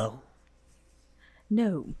 Sleep well?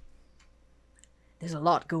 No. There's a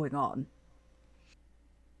lot going on.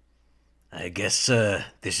 I guess,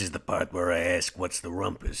 this is the part where I ask what's the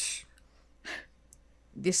rumpus.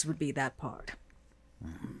 This would be that part.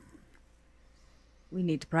 We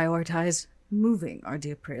need to prioritize moving our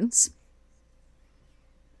dear prince.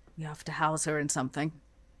 We have to house her in something.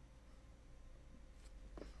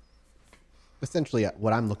 Essentially,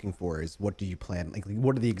 what I'm looking for is, what do you plan? Like,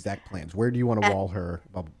 what are the exact plans? Where do you want to wall her?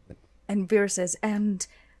 And Vera says, and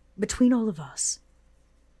between all of us,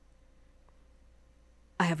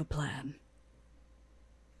 I have a plan.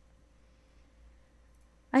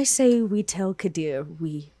 I say we tell Kadir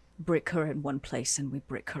we brick her in one place and we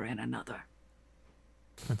brick her in another.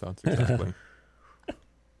 I thought so, exactly.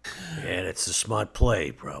 Yeah, that's a smart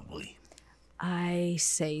play, probably. I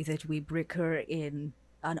say that we brick her in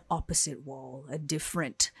an opposite wall, a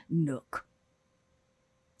different nook.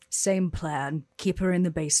 Same plan, keep her in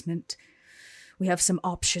the basement. We have some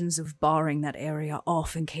options of barring that area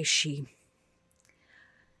off in case she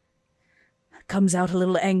comes out a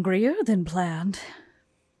little angrier than planned.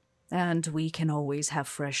 And we can always have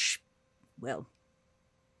fresh, well,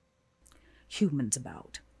 humans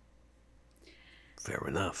about. Fair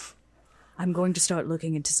enough. I'm going to start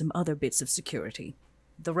looking into some other bits of security.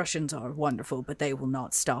 The Russians are wonderful, but they will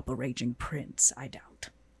not stop a raging prince, I doubt.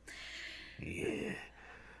 Yeah.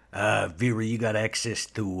 Vera, you got access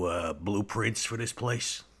to blueprints for this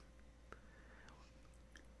place?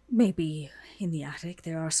 Maybe in the attic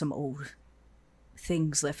there are some old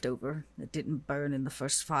things left over that didn't burn in the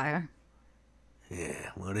first fire.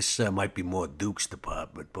 Yeah, well, this might be more Duke's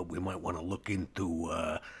department, but we might want to look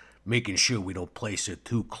into making sure we don't place her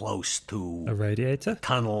too close to A radiator?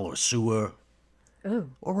 tunnel or sewer. Oh.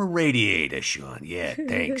 Or a radiator, Shaun. Yeah,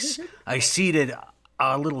 thanks. I see that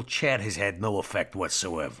our little chat has had no effect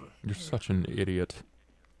whatsoever. You're such an idiot.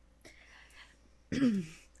 I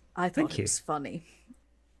thought Thank it you. was funny.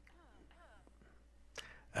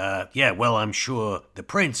 Yeah, well, I'm sure the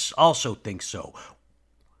prince also thinks so.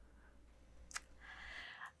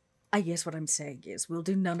 I guess what I'm saying is we'll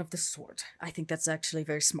do none of the sort. I think that's actually a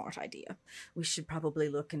very smart idea. We should probably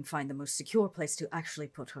look and find the most secure place to actually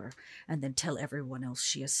put her, and then tell everyone else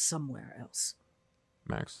she is somewhere else.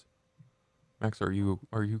 Max, are you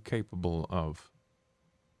capable of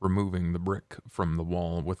removing the brick from the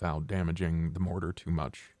wall without damaging the mortar too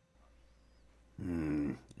much?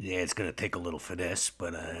 Yeah, it's gonna take a little finesse,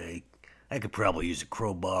 but I could probably use a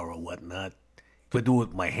crowbar or whatnot. If I do it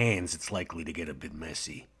with my hands, it's likely to get a bit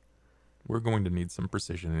messy. We're going to need some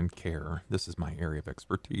precision and care. This is my area of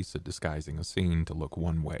expertise at disguising a scene to look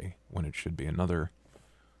one way when it should be another.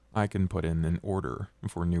 I can put in an order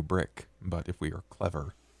for new brick, but if we are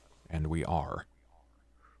clever, and we are,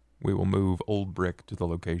 we will move old brick to the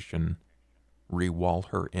location, re-wall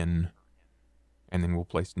her in, and then we'll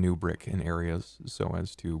place new brick in areas so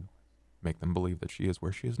as to make them believe that she is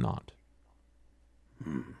where she is not.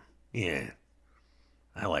 Yeah,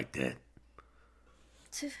 I like that.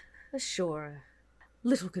 To assure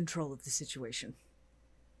little control of the situation.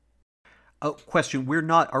 Oh, question: we're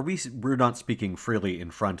not speaking freely in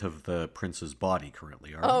front of the prince's body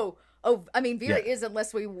currently, are we? Oh, I mean, Vera Yeah. is,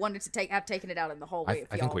 unless we wanted to have taken it out in the hallway.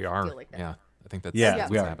 I think we are. Feel like that. Yeah, I think that's, Yeah, that's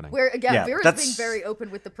we what's are. happening. Yeah, Vera's that's- being very open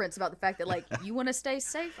with the prince about the fact that, like, you want to stay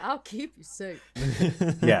safe? I'll keep you safe.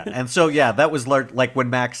 Yeah, and so that was like when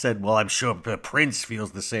Max said, "Well, I'm sure the prince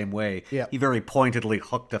feels the same way." Yeah. He very pointedly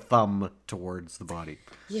hooked a thumb towards the body.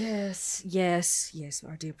 Yes,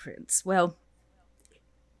 our dear prince. Well,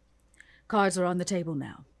 cards are on the table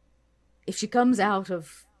now. If she comes out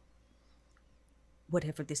of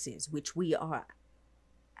whatever this is, which we are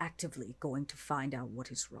actively going to find out what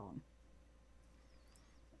is wrong,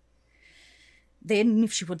 then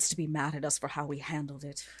if she wants to be mad at us for how we handled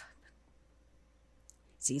it,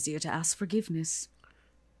 it's easier to ask forgiveness.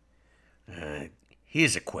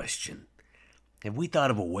 Here's a question. Have we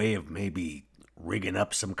thought of a way of maybe rigging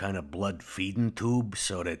up some kind of blood feeding tube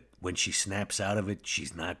so that when she snaps out of it,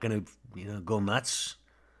 she's not gonna, go nuts?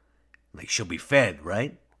 Like, she'll be fed,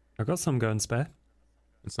 right? I got some going spare.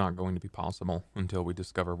 It's not going to be possible until we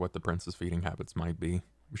discover what the prince's feeding habits might be.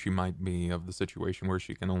 She might be of the situation where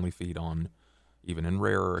she can only feed on, even in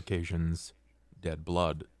rarer occasions, dead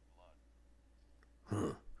blood.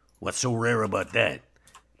 Huh. What's so rare about that?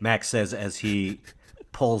 Max says as he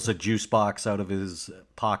pulls a juice box out of his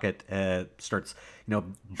pocket, starts,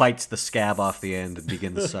 bites the scab off the end and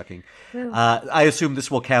begins sucking. I assume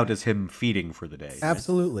this will count as him feeding for the day. Right?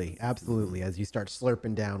 Absolutely, absolutely. As you start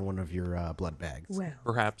slurping down one of your blood bags. Well,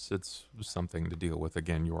 Perhaps it's something to deal with,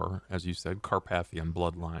 again, your, as you said, Carpathian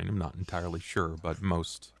bloodline. I'm not entirely sure, but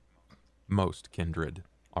most kindred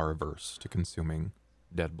are averse to consuming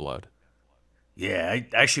dead blood. Yeah,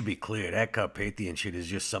 I should be clear. That Carpathian shit is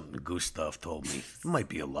just something Gustav told me. It might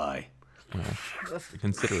be a lie. We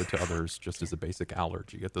consider it to others just as a basic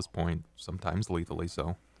allergy at this point, sometimes lethally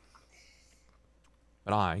so.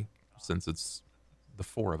 But I, since it's the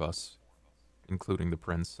four of us, including the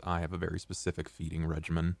prince, I have a very specific feeding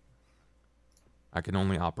regimen. I can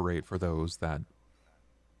only operate for those that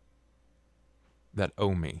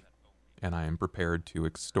owe me, and I am prepared to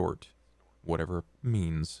extort whatever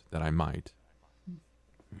means that I might.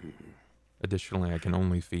 Additionally, I can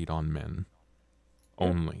only feed on men.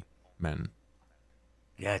 Only men.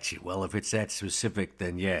 Gotcha. Well, if it's that specific,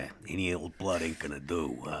 then yeah, any old blood ain't gonna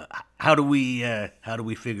do. How do we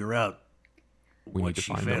figure out We what need to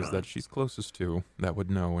she find fed those on? that she's closest to that would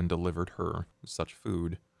know and delivered her such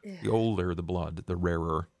food. The older the blood, the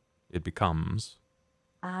rarer it becomes.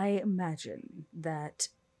 I imagine that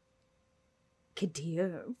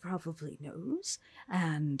Kadir probably knows,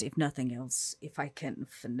 and if nothing else, if I can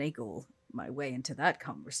finagle my way into that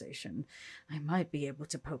conversation, I might be able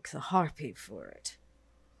to poke the harpy for it.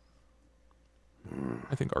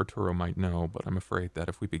 I think Arturo might know, but I'm afraid that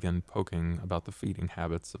if we begin poking about the feeding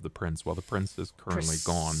habits of the prince while the prince is currently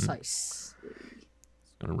gone, it's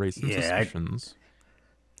going to raise some suspicions.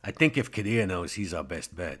 I think if Kadir knows, he's our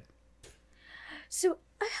best bet. So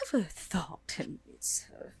I have a thought, and it's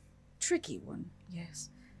a tricky one, yes.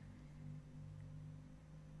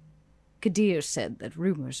 Kadir said that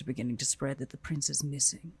rumors are beginning to spread that the prince is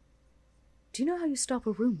missing. Do you know how you stop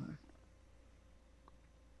a rumor?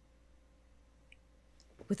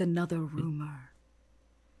 With another rumor.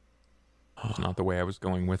 It's not the way I was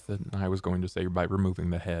going with it. I was going to say by removing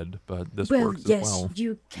the head, but this works as well. Yes,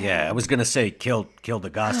 you can. Yeah, I was gonna say kill the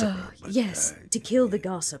gossiper. But, Yes, to kill the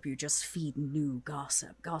gossip, you just feed new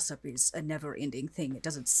gossip. Gossip is a never-ending thing. It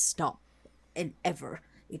doesn't stop and ever.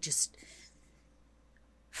 It just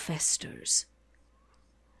festers.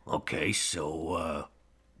 Okay, so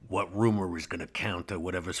what rumor is gonna counter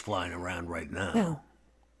whatever's flying around right now? Well,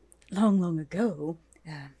 long ago,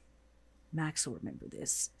 Max will remember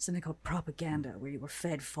this. Something called propaganda, where you were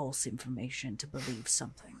fed false information to believe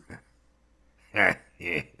something. Yeah.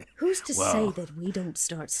 Who's to Well, say that we don't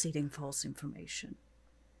start seeding false information?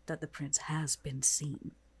 That the prince has been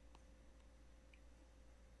seen.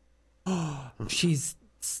 She's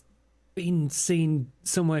been seen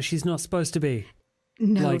somewhere she's not supposed to be.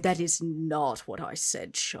 No, Like- that is not what I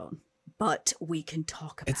said, Shaun. But we can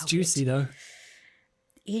talk about it. It's juicy, though.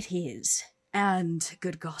 It is. And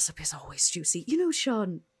good gossip is always juicy. You know,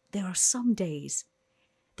 Shaun, there are some days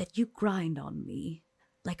that you grind on me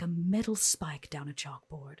like a metal spike down a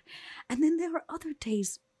chalkboard. And then there are other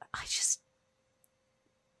days I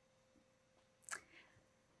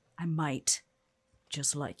might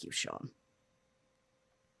just like you, Shaun.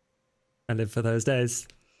 I live for those days.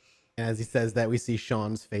 And as he says that, we see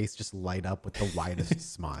Shaun's face just light up with the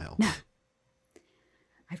widest smile.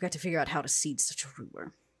 I've got to figure out how to seed such a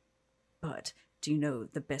rumor. But do you know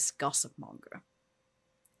the best gossip monger?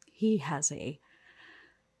 He has a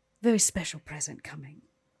very special present coming.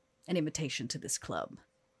 An invitation to this club.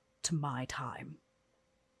 To my time.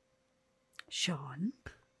 Shaun,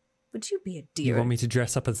 would you be a dear... You want me to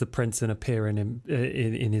dress up as the prince and appear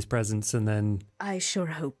in his presence and then... I sure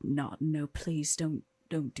hope not. No, please don't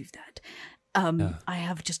do that. I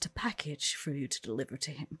have just a package for you to deliver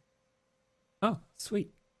to him. Oh,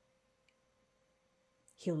 sweet.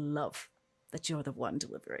 He'll love that you're the one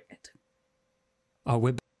delivering it. Oh,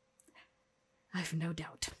 we're... I've no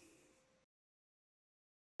doubt.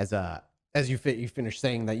 As you finish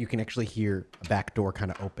saying that, you can actually hear a back door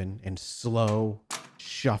kind of open, and slow,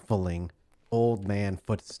 shuffling, old man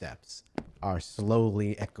footsteps are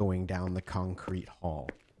slowly echoing down the concrete hall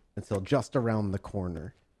until just around the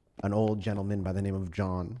corner, an old gentleman by the name of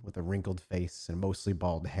John, with a wrinkled face and mostly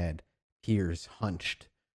bald head, ears hunched.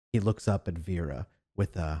 He looks up at Vera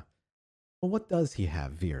with a, well, what does he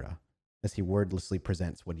have, Vera? As he wordlessly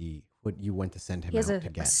presents what he what you went to send him He has out to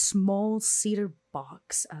a get. small cedar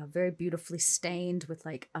box, very beautifully stained with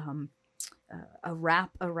like a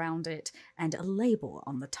wrap around it and a label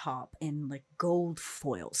on the top in like gold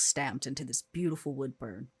foil stamped into this beautiful wood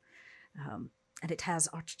burn. And it has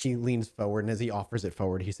He leans forward, and as he offers it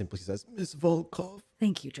forward, he simply says, "Miss Volkov."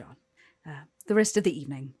 Thank you, John. The rest of the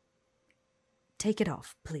evening. Take it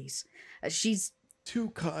off, please. She's Too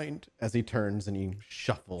kind. As he turns and he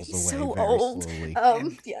shuffles he's away so very old.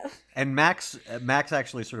 slowly. Yeah. And Max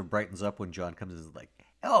actually sort of brightens up when John comes and is like,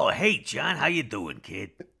 Oh, hey, John, how you doing,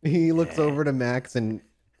 kid? He looks over to Max, and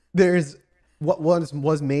there's what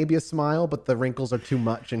was maybe a smile, but the wrinkles are too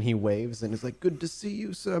much, and he waves and is like, "Good to see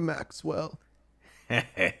you, Sir Maxwell."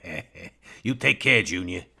 You take care,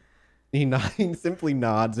 Junior. He simply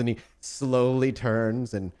nods, and he slowly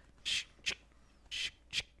turns and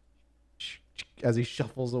as he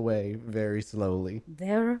shuffles away very slowly.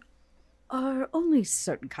 There are only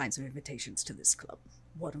certain kinds of invitations to this club,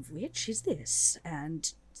 one of which is this.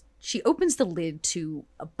 And she opens the lid to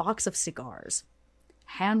a box of cigars,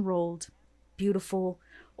 hand-rolled, beautiful,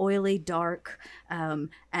 oily, dark, and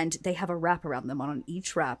they have a wrap around them. On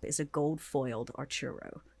each wrap is a gold-foiled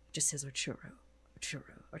Arturo. It just says Arturo, Arturo,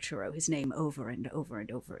 Arturo, his name over and over and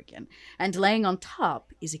over again. And laying on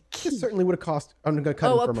top is a key. This certainly would have cost. I'm going to cut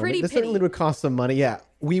Oh, him a for a moment. pretty This certainly penny. would cost some money. Yeah,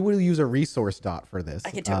 we will use a resource dot for this.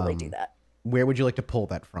 I could totally do that. Where would you like to pull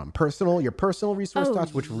that from? Your personal resource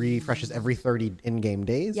dots, which refreshes every 30 in-game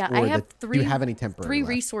days. Yeah, or I have do you have any temporary? three left?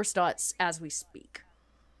 resource dots as we speak.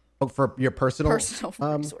 Oh, for your personal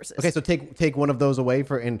Resources. Okay, so take one of those away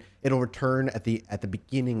and it'll return at the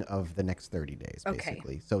beginning of the next 30 days, Okay.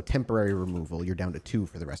 basically. So temporary removal, you're down to 2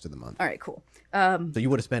 for the rest of the month. All right, cool. So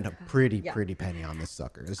you would have spent a pretty penny on this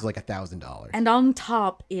sucker. This is like $1,000. And on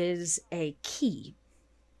top is a key,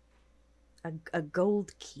 a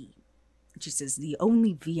gold key, which says the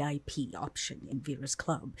only VIP option in Vera's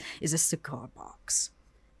club is a cigar box.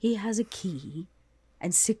 He has a key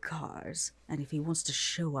and cigars, and if he wants to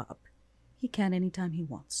show up, he can anytime he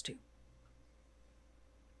wants to.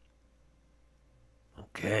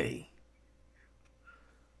 Okay.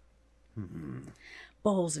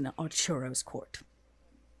 Balls in Arturo's court.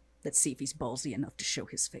 Let's see if he's ballsy enough to show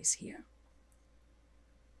his face here.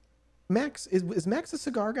 Max is Max a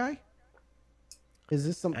cigar guy? Is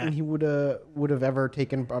this something he would have ever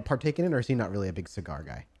partaken in, or is he not really a big cigar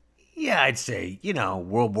guy? Yeah, I'd say,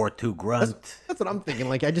 World War II grunt. That's what I'm thinking.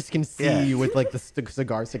 Like, I just can see you with like the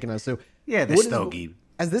cigar sticking out. So Yeah, the what is- stogie.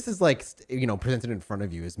 as this is like presented in front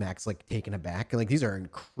of you, is Max like taken aback? And like, these are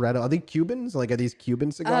incredible. Are they Cubans? Like, are these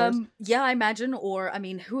Cuban cigars? Yeah, I imagine. Or I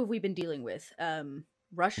mean, who have we been dealing with? The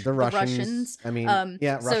The Russians. Russians. I mean, so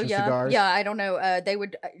Russian cigars. Yeah, I don't know. They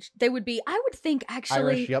would be. I would think actually.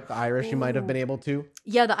 Irish. Yep, the Irish. You might have been able to.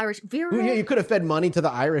 Yeah, the Irish. Vera. Ooh, yeah, you could have fed money to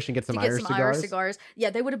the Irish and get some to get Irish some cigars. Irish cigars. Yeah,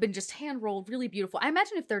 they would have been just hand rolled, really beautiful. I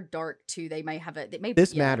imagine if they're dark too, they may have it.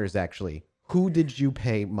 This matters actually. Who did you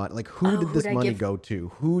pay money? Like, who did this money go to?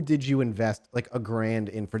 Who did you invest like $1,000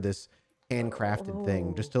 in for this handcrafted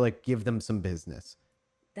thing, just to like give them some business?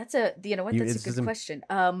 That's a. You know what? That's this a good isn't- question.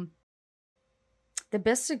 The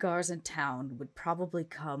best cigars in town would probably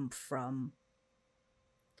come from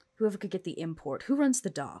whoever could get the import. Who runs the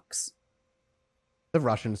docks? The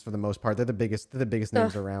Russians, for the most part, they're the biggest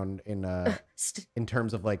names around in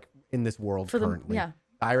terms of like in this world currently. yeah.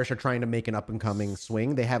 The Irish are trying to make an up and coming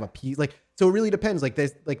swing. They have a piece so it really depends. Like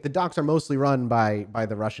the docks are mostly run by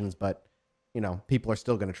the Russians, but people are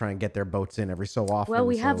still going to try and get their boats in every so often. Well,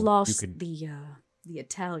 we have so lost you could- the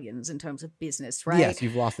Italians in terms of business, right? Yes,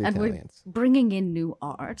 you've lost the and Italians. we're bringing in new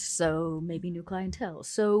art, so maybe new clientele.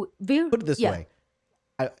 So Put it this way.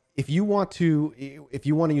 If you want to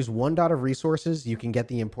use 1 dot of resources, you can get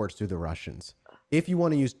the imports through the Russians. If you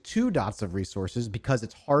want to use 2 dots of resources, because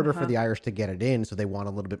it's harder for the Irish to get it in, so they want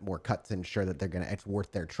a little bit more cut to ensure that it's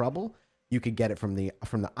worth their trouble, you could get it from the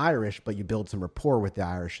Irish, but you build some rapport with the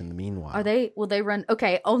Irish in the meanwhile. will they run?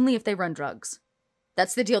 Okay, only if they run drugs.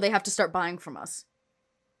 That's the deal. They have to start buying from us.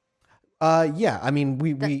 Yeah, I mean,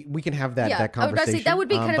 we can have that I conversation. would say that would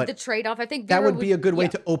be kind of but the trade-off. I think that Vera would be a good way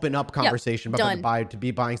to open up conversation, but done. to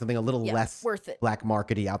be buying something a little less worth it. black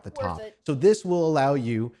markety out the top. it. So this will allow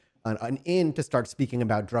you an in to start speaking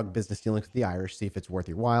about drug business dealings with the Irish, see if it's worth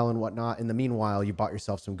your while and whatnot. In the meanwhile, you bought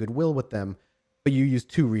yourself some goodwill with them, but you use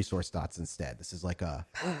 2 resource dots instead. This is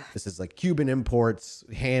like Cuban imports,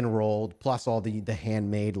 hand rolled, plus all the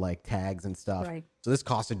handmade like tags and stuff. Right. So this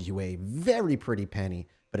costed you a very pretty penny,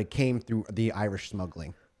 but it came through the Irish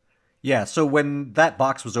smuggling. Yeah, so when that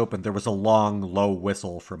box was opened, there was a long, low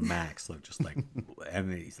whistle from Max.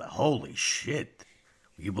 And he's like, Holy shit.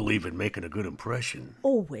 You believe in making a good impression?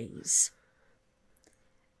 Always.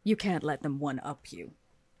 You can't let them one-up you.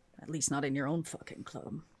 At least not in your own fucking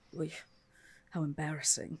club. Oy, how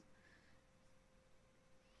embarrassing.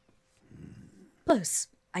 Plus,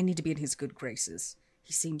 I need to be in his good graces.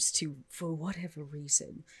 He seems to, for whatever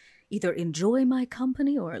reason, either enjoy my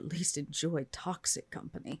company or at least enjoy toxic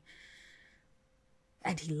company.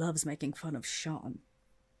 And he loves making fun of Shaun.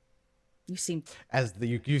 You seem...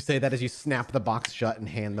 You say that as you snap the box shut and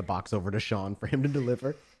hand the box over to Shaun for him to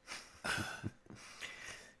deliver.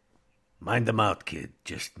 Mind the mouth, kid.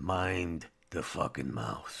 Just mind the fucking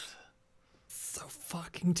mouth. So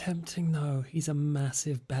fucking tempting, though. He's a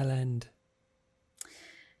massive bellend.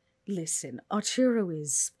 Listen, Arturo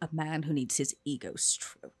is a man who needs his ego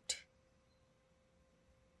stroked.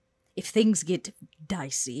 If things get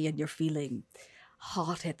dicey and you're feeling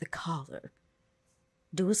hot at the collar,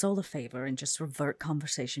 do us all a favor and just revert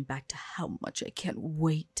conversation back to how much I can't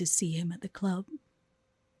wait to see him at the club.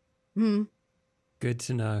 Good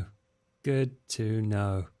to know. Good to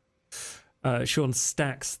know. Shaun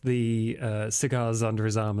stacks the cigars under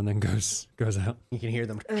his arm and then goes out. You can hear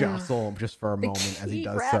them jostle just for a moment as he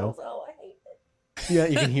does rattles. so. Oh, I hate it. Yeah,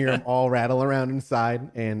 you can hear him all rattle around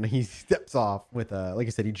inside, and he steps off with like I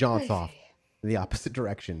said, he jaunts off in the opposite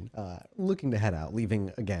direction, looking to head out,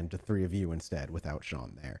 leaving again to three of you instead without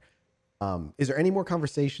Shaun there. Is there any more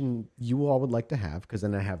conversation you all would like to have? Because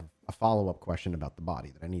then I have a follow-up question about the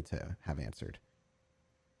body that I need to have answered.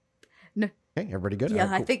 No. Okay, everybody good? Yeah, All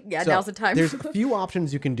right, cool. I think So, now's the time. There's a few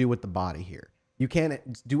options you can do with the body here. You can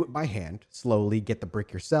do it by hand, slowly get the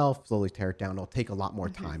brick yourself, slowly tear it down. It'll take a lot more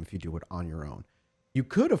time if you do it on your own. You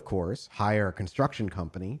could, of course, hire a construction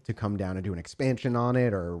company to come down and do an expansion on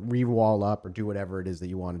it or re-wall up or do whatever it is that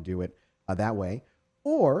you want to do it that way.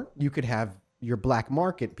 Or you could have your black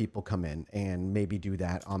market people come in and maybe do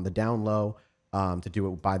that on the down low to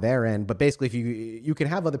do it by their end. But basically, if you can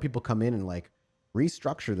have other people come in and like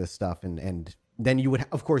restructure this stuff and then you would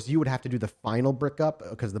have to do the final brick up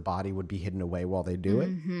because the body would be hidden away while they do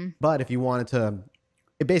it. But if you wanted to,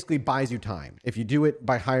 it basically buys you time. If you do it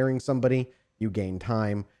by hiring somebody, you gain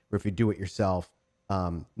time. Or if you do it yourself,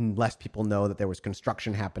 less people know that there was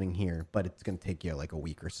construction happening here, but it's going to take you like a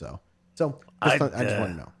week or so. So I just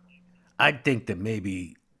want to know. I think that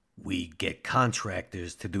maybe we get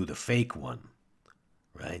contractors to do the fake one,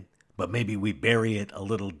 right? But maybe we bury it a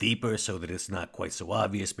little deeper so that it's not quite so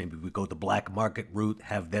obvious. Maybe we go the black market route,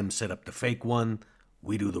 have them set up the fake one.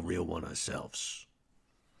 We do the real one ourselves.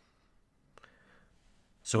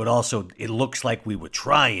 So it looks like we were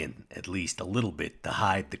trying, at least a little bit, to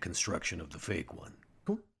hide the construction of the fake one.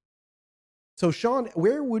 Cool. So Shaun,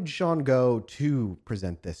 where would Shaun go to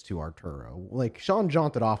present this to Arturo? Like Shaun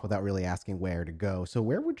jaunted off without really asking where to go. So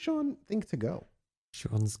where would Shaun think to go?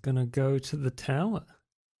 Shaun's gonna go to the tower.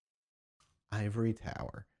 Ivory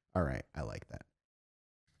Tower. All right, I like that.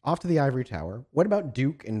 Off to the Ivory Tower. What about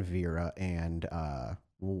Duke and Vera? And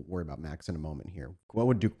we'll worry about Max in a moment here. What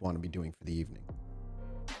would Duke want to be doing for the evening?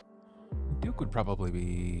 Duke would probably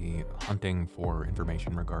be hunting for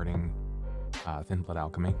information regarding thin blood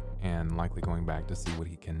alchemy and likely going back to see what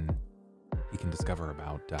he can discover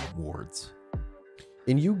about wards.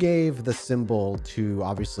 And you gave the symbol to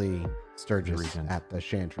obviously Sturgis at the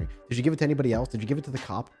Chantry. Did you give it to anybody else? Did you give it to the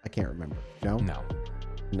cop? I can't remember. No. No.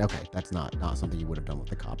 Okay, that's not something you would have done with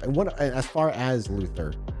the cop. And what as far as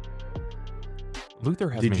Luther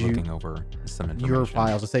has been looking over some information. Your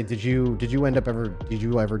files. I say, did you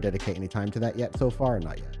ever dedicate any time to that yet so far or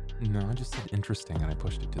not yet? No, I just said interesting and I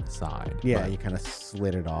pushed it to the side. Yeah, you kind of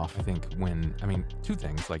slid it off. I think two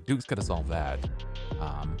things, like Duke's got to solve that.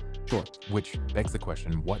 Sure. Which begs the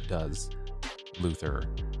question, what does Luther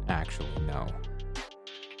actually know?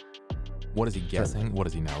 What is he guessing? Sure. What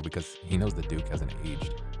does he know? Because he knows that Duke hasn't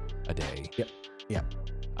aged a day. Yep.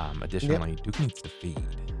 Additionally, Duke needs to feed.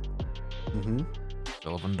 Mm-hmm.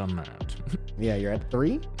 Still haven't done that. Yeah, you're at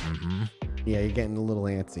 3? Mm-hmm. Yeah, you're getting a little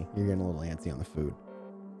antsy. On the food.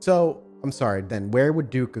 So, I'm sorry, then where would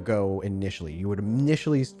Duke go initially? You would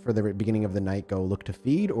initially, for the beginning of the night, go look to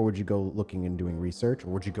feed, or would you go looking and doing research, or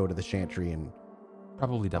would you go to the Chantry and...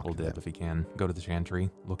 Probably double dip if he can. Go to the Chantry,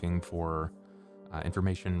 looking for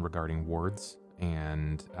information regarding wards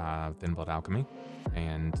and thin blood alchemy,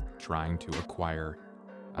 and trying to acquire,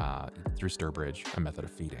 through Sturbridge, a method of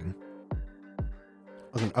feeding.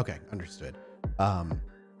 Okay, understood.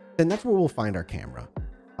 Then that's where we'll find our camera,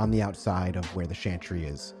 on the outside of where the Chantry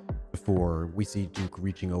is, before we see Duke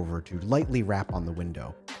reaching over to lightly rap on the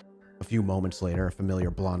window. A few moments later, a familiar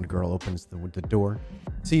blonde girl opens the door,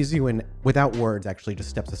 sees you, and without words actually just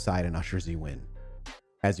steps aside and ushers you in.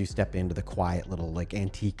 As you step into the quiet little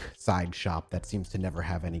antique side shop that seems to never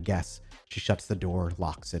have any guests, She shuts the door,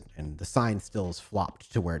 locks it, and the sign still is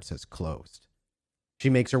flopped to where it says closed. She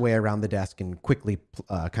makes her way around the desk and quickly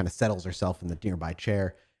kind of settles herself in the nearby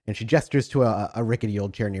chair. And she gestures to a rickety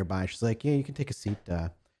old chair nearby. She's like, yeah, you can take a seat.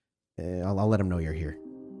 I'll let him know you're here.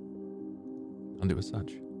 I'll do as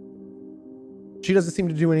such. She doesn't seem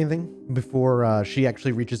to do anything before she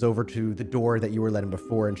actually reaches over to the door that you were letting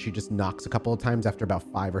before, and she just knocks a couple of times after about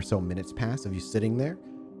 5 or so minutes pass of you sitting there.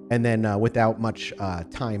 And then without much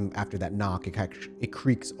time after that knock, it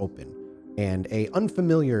creaks open, and a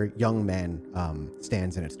unfamiliar young man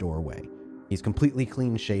stands in its doorway. He's completely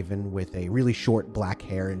clean-shaven with a really short black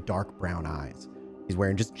hair and dark brown eyes. He's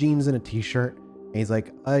wearing just jeans and a t-shirt, and he's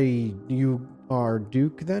like, you are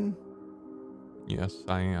Duke then? Yes,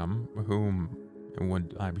 I am. Whom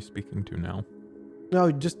would I be speaking to now?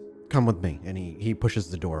 No, just come with me. And he pushes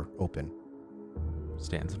the door open.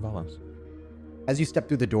 Stands and follows. As you step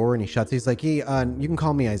through the door and he shuts, he's like, hey, you can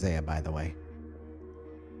call me Isaiah, by the way.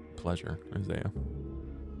 Pleasure, Isaiah.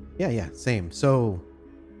 Yeah, same. So,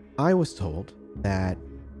 I was told that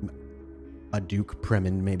a Duke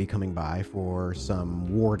Premen may be coming by for some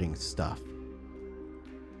warding stuff.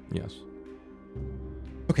 Yes.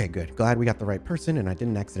 Okay, good. Glad we got the right person and I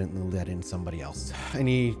didn't accidentally let in somebody else. And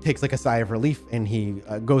he takes like a sigh of relief and he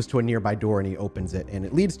goes to a nearby door and he opens it. And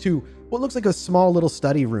it leads to what looks like a small little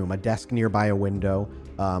study room, a desk nearby a window,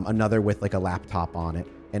 another with like a laptop on it,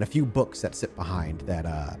 and a few books that sit behind that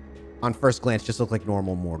on first glance just look like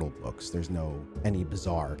normal mortal books. There's any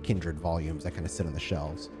bizarre kindred volumes that kind of sit on the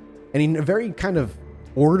shelves. And in a very kind of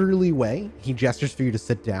orderly way, he gestures for you to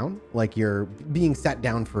sit down like you're being sat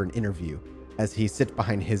down for an interview, as he sits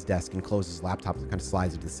behind his desk and closes his laptop and kind of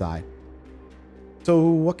slides it to the side. So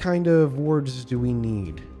what kind of wards do we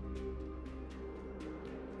need?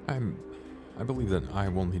 I believe that I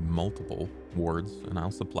will need multiple wards, and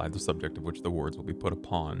I'll supply the subject of which the wards will be put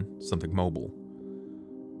upon, something mobile.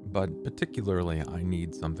 But particularly, I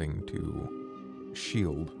need something to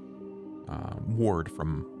shield, ward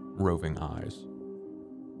from roving eyes.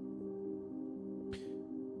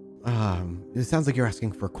 It sounds like you're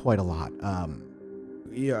asking for quite a lot.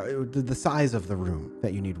 Yeah, the size of the room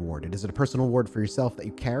that you need warded. Is it a personal ward for yourself that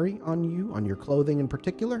you carry on your clothing in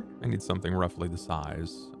particular? I need something roughly the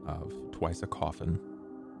size of twice a coffin.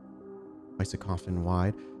 Twice a coffin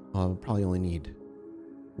wide. I'll probably only need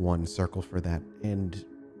one circle for that. And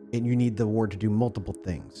you need the ward to do multiple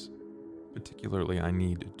things. Particularly, I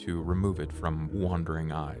need to remove it from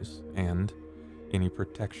wandering eyes and any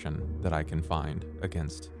protection that I can find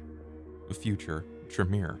against future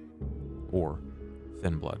Tremere or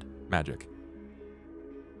Thin Blood magic.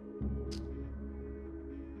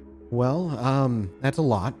 Well, that's a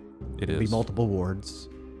lot. It It'll be is. multiple wards.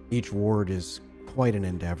 Each ward is quite an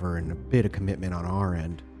endeavor and a bit of commitment on our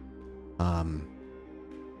end.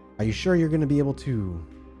 Are you sure you're going to be able to?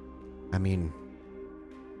 I mean,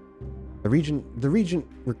 the regent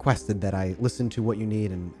requested that I listen to what you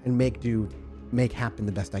need and make happen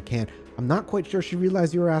the best I can. I'm not quite sure she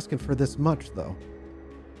realized you were asking for this much, though.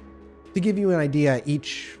 To give you an idea,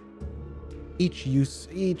 each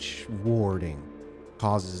warding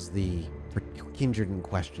causes the kindred in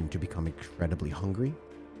question to become incredibly hungry.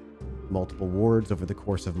 Multiple wards over the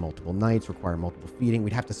course of multiple nights require multiple feeding.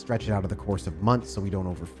 We'd have to stretch it out of the course of months so we don't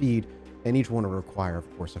overfeed, and each one will require,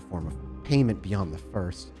 of course, a form of payment beyond the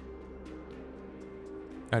first.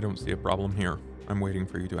 I don't see a problem here. I'm waiting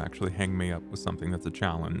for you to actually hang me up with something that's a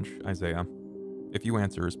challenge, Isaiah. If you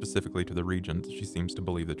answer specifically to the Regent, she seems to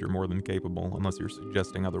believe that you're more than capable, unless you're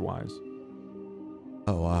suggesting otherwise.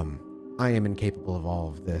 I am incapable of all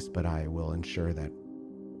of this, but I will ensure that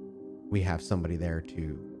we have somebody there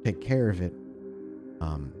to take care of it.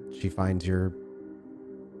 She finds your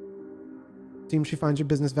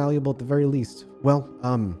business valuable at the very least. Well,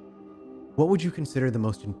 what would you consider the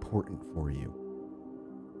most important for you?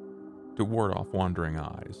 To ward off wandering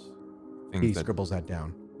eyes. Things He that scribbles that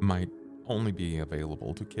down. might only be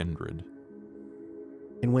available to kindred.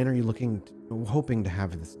 And when are you hoping to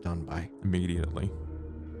have this done by? Immediately.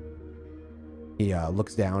 He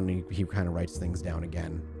looks down and he kind of writes things down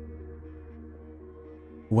again.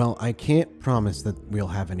 Well, I can't promise that we'll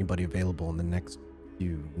have anybody available in the next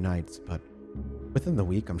few nights, but within the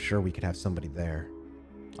week, I'm sure we could have somebody there.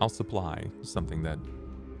 I'll supply something that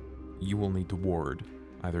you will need to ward,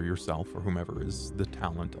 either yourself or whomever is the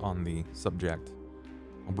talent on the subject.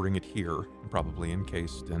 I'll bring it here, probably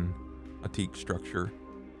encased in a teak structure.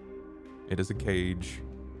 It is a cage.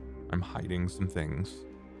 I'm hiding some things.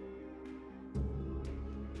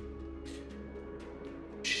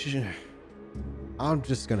 I'm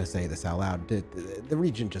just gonna say this out loud. The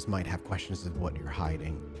Regent just might have questions of what you're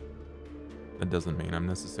hiding. That doesn't mean I'm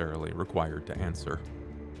necessarily required to answer.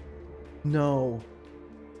 No.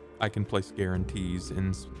 I can place guarantees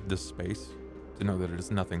in this space to know that it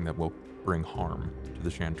is nothing that will bring harm to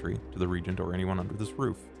the Chantry, to the Regent, or anyone under this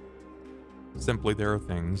roof. Simply, there are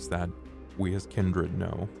things that we as kindred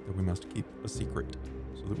know that we must keep a secret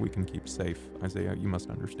so that we can keep safe. Isaiah, you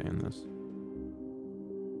must understand this.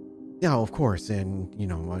 Yeah, of course. And,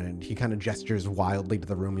 and he kind of gestures wildly to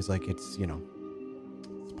the room. He's like, it's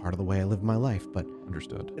part of the way I live my life, but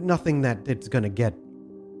Understood. nothing that it's going to get.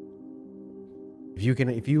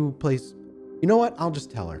 If you place, you know what? I'll just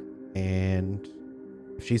tell her. And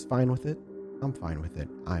if she's fine with it, I'm fine with it.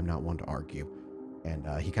 I'm not one to argue. And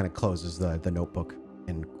he kind of closes the notebook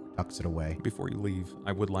and tucks it away. Before you leave,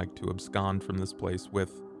 I would like to abscond from this place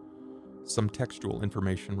with some textual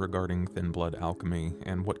information regarding thin blood alchemy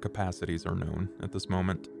and what capacities are known at this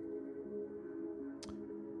moment.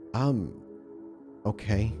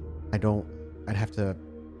 Okay. I'd have to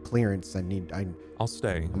clearance. I'll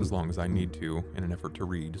stay as long as I need to in an effort to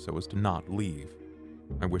read so as to not leave.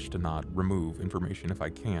 I wish to not remove information if I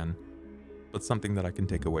can, but something that I can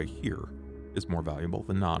take away here is more valuable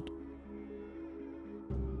than not.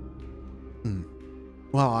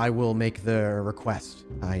 Well, I will make the request.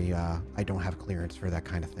 I don't have clearance for that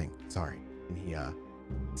kind of thing. Sorry. And he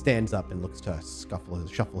stands up and looks to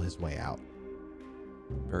shuffle his way out.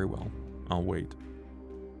 Very well. I'll wait.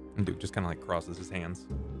 And Duke just kind of crosses his hands.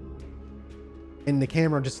 And the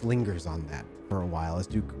camera just lingers on that for a while as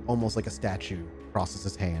Duke, almost like a statue, crosses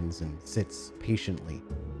his hands and sits patiently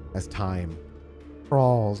as time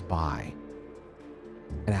crawls by.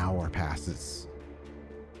 An hour passes.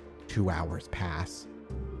 2 hours pass.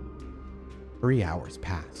 3 hours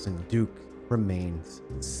pass, and Duke remains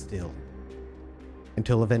still.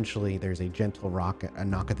 Until eventually there's a gentle knock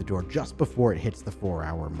at the door just before it hits the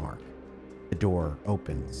 4-hour mark. The door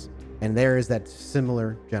opens, and there is that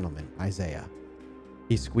similar gentleman, Isaiah.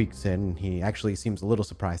 He squeaks in. He actually seems a little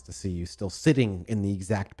surprised to see you still sitting in the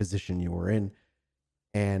exact position you were in.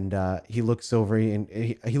 And he looks over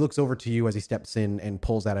to you as he steps in and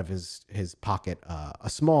pulls out of his pocket a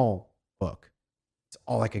small book. It's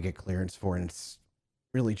all I could get clearance for, and it's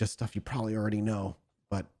really just stuff you probably already know.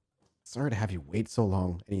 But sorry to have you wait so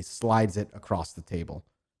long. And he slides it across the table.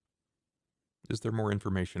 Is there more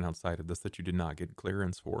information outside of this that you did not get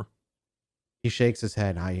clearance for? He shakes his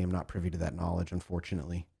head. I am not privy to that knowledge,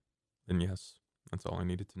 unfortunately. Then yes, that's all I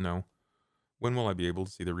needed to know. When will I be able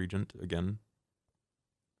to see the Regent again?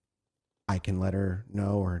 I can let her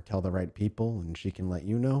know or tell the right people, and she can let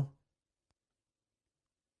you know.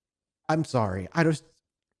 I'm sorry.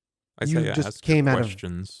 Isaiah, just ask came your out of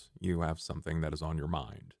questions. You have something that is on your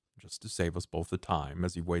mind, just to save us both the time,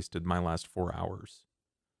 as you wasted my last 4 hours.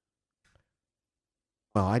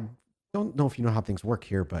 Well, I don't know if you know how things work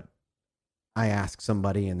here, but I ask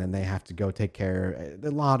somebody and then they have to go take care. A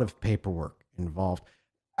lot of paperwork involved.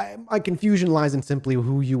 My confusion lies in simply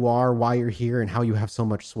who you are, why you're here, and how you have so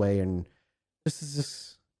much sway. And this is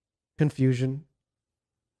just confusion.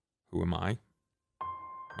 Who am I?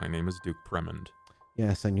 My name is Duke Premond.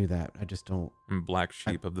 Yes, I knew that. I just don't. I'm Black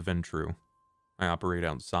Sheep of the Ventru. I operate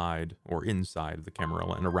outside or inside of the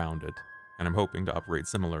Camarilla and around it, and I'm hoping to operate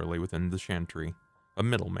similarly within the Chantry. A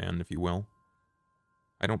middleman, if you will.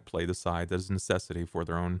 I don't play the side that is a necessity for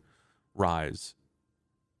their own rise.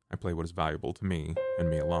 I play what is valuable to me and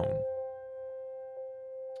me alone.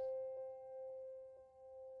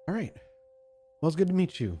 All right. Well, it's good to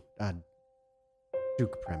meet you,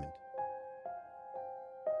 Duke Premond.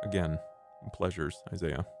 Again, pleasures,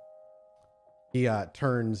 Isaiah. He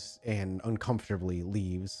turns and uncomfortably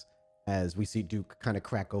leaves as we see Duke kind of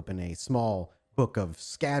crack open a small book of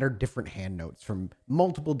scattered different hand notes from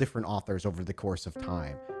multiple different authors over the course of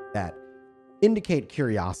time that indicate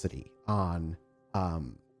curiosity on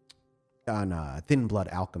thin blood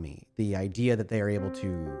alchemy, the idea that they are able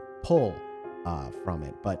to pull from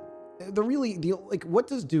it. But what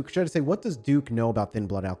does Duke know about thin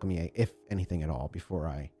blood alchemy, if anything at all, before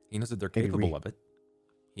I... He knows that they're capable of it.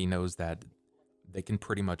 He knows that they can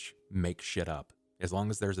pretty much make shit up. As long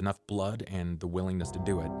as there's enough blood and the willingness to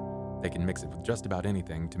do it, they can mix it with just about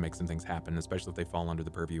anything to make some things happen, especially if they fall under the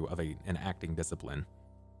purview of an acting discipline.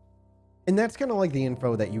 And that's kind of like the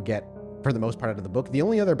info that you get for the most part out of the book. The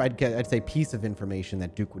only other, I'd say, piece of information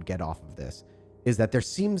that Duke would get off of this is that there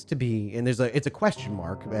seems to be, and it's a question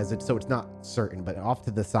mark, so it's not certain, but off to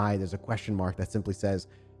the side there's a question mark that simply says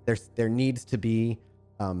there needs to be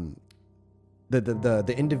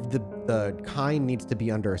the kind needs to be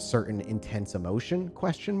under a certain intense emotion,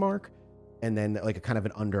 question mark, and then like a kind of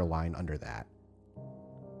an underline under that.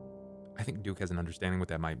 I think Duke has an understanding what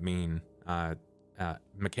that might mean.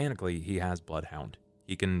 mechanically, he has Bloodhound.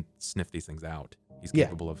 He can sniff these things out. He's Yeah.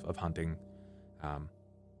 capable of hunting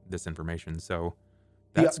this information. So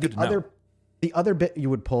that's good to know. The other bit you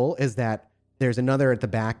would pull is that there's another at the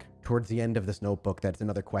back towards the end of this notebook. That's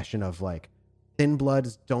another question of like, Thin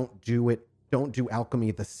Bloods don't do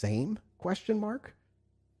alchemy the same? ?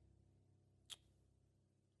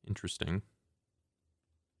 Interesting.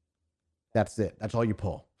 That's it. That's all you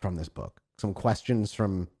pull from this book. Some questions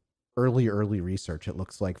from early research. It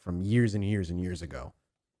looks like from years and years and years ago.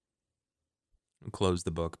 Close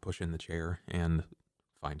the book, push in the chair, and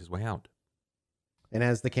find his way out. And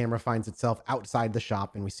as the camera finds itself outside the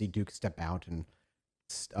shop and we see Duke step out and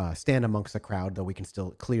stand amongst the crowd, though we can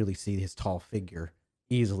still clearly see his tall figure,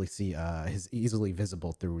 easily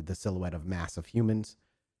visible through the silhouette of mass of humans,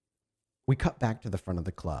 we cut back to the front of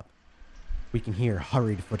the club. We can hear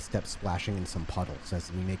hurried footsteps splashing in some puddles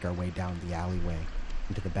as we make our way down the alleyway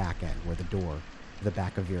into the back end where the door to the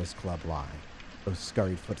back of Vera's club lie. Those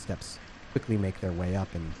scurried footsteps quickly make their way up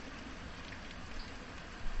and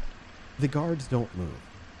the guards don't move.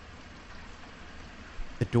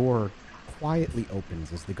 The door quietly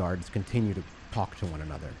opens as the guards continue to talk to one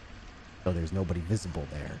another, though there's nobody visible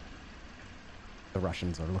there. The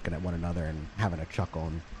Russians are looking at one another and having a chuckle,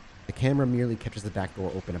 and the camera merely catches the back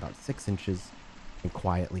door open about 6 inches and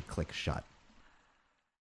quietly clicks shut.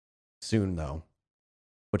 Soon, though,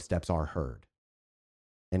 footsteps are heard,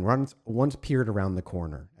 and once peered around the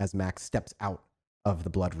corner as Max steps out of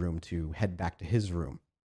the blood room to head back to his room.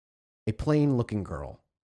 A plain-looking girl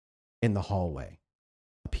in the hallway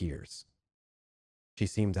appears. She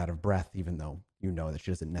seems out of breath, even though you know that she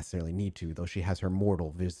doesn't necessarily need to, though she has her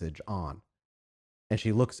mortal visage on. And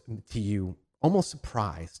she looks to you, almost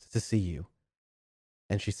surprised to see you.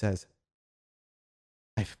 And she says,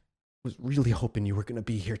 I was really hoping you were going to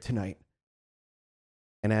be here tonight.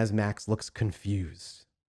 And as Max looks confused,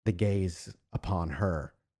 the gaze upon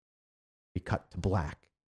her, we cut to black.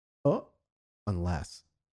 Oh, unless...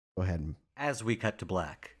 Go ahead. As we cut to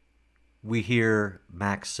black, we hear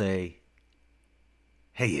Max say,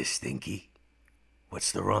 Hey, you stinky.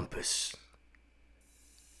 What's the rumpus?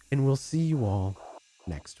 And we'll see you all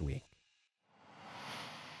next week.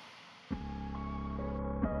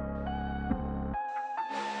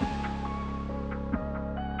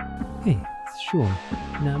 Hey, it's Shaun.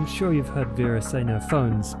 Now, I'm sure you've heard Vera say no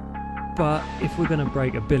phones, but if we're going to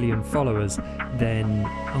break 1 billion followers, then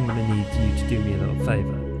I'm going to need you to do me a little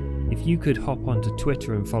favour. If you could hop onto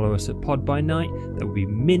Twitter and follow us at Pod by Night, that would be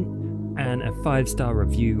mint, and a 5-star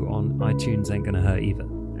review on iTunes ain't going to hurt either.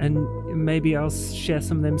 And maybe I'll share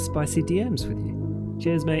some of them spicy DMs with you.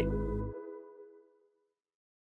 Cheers, mate.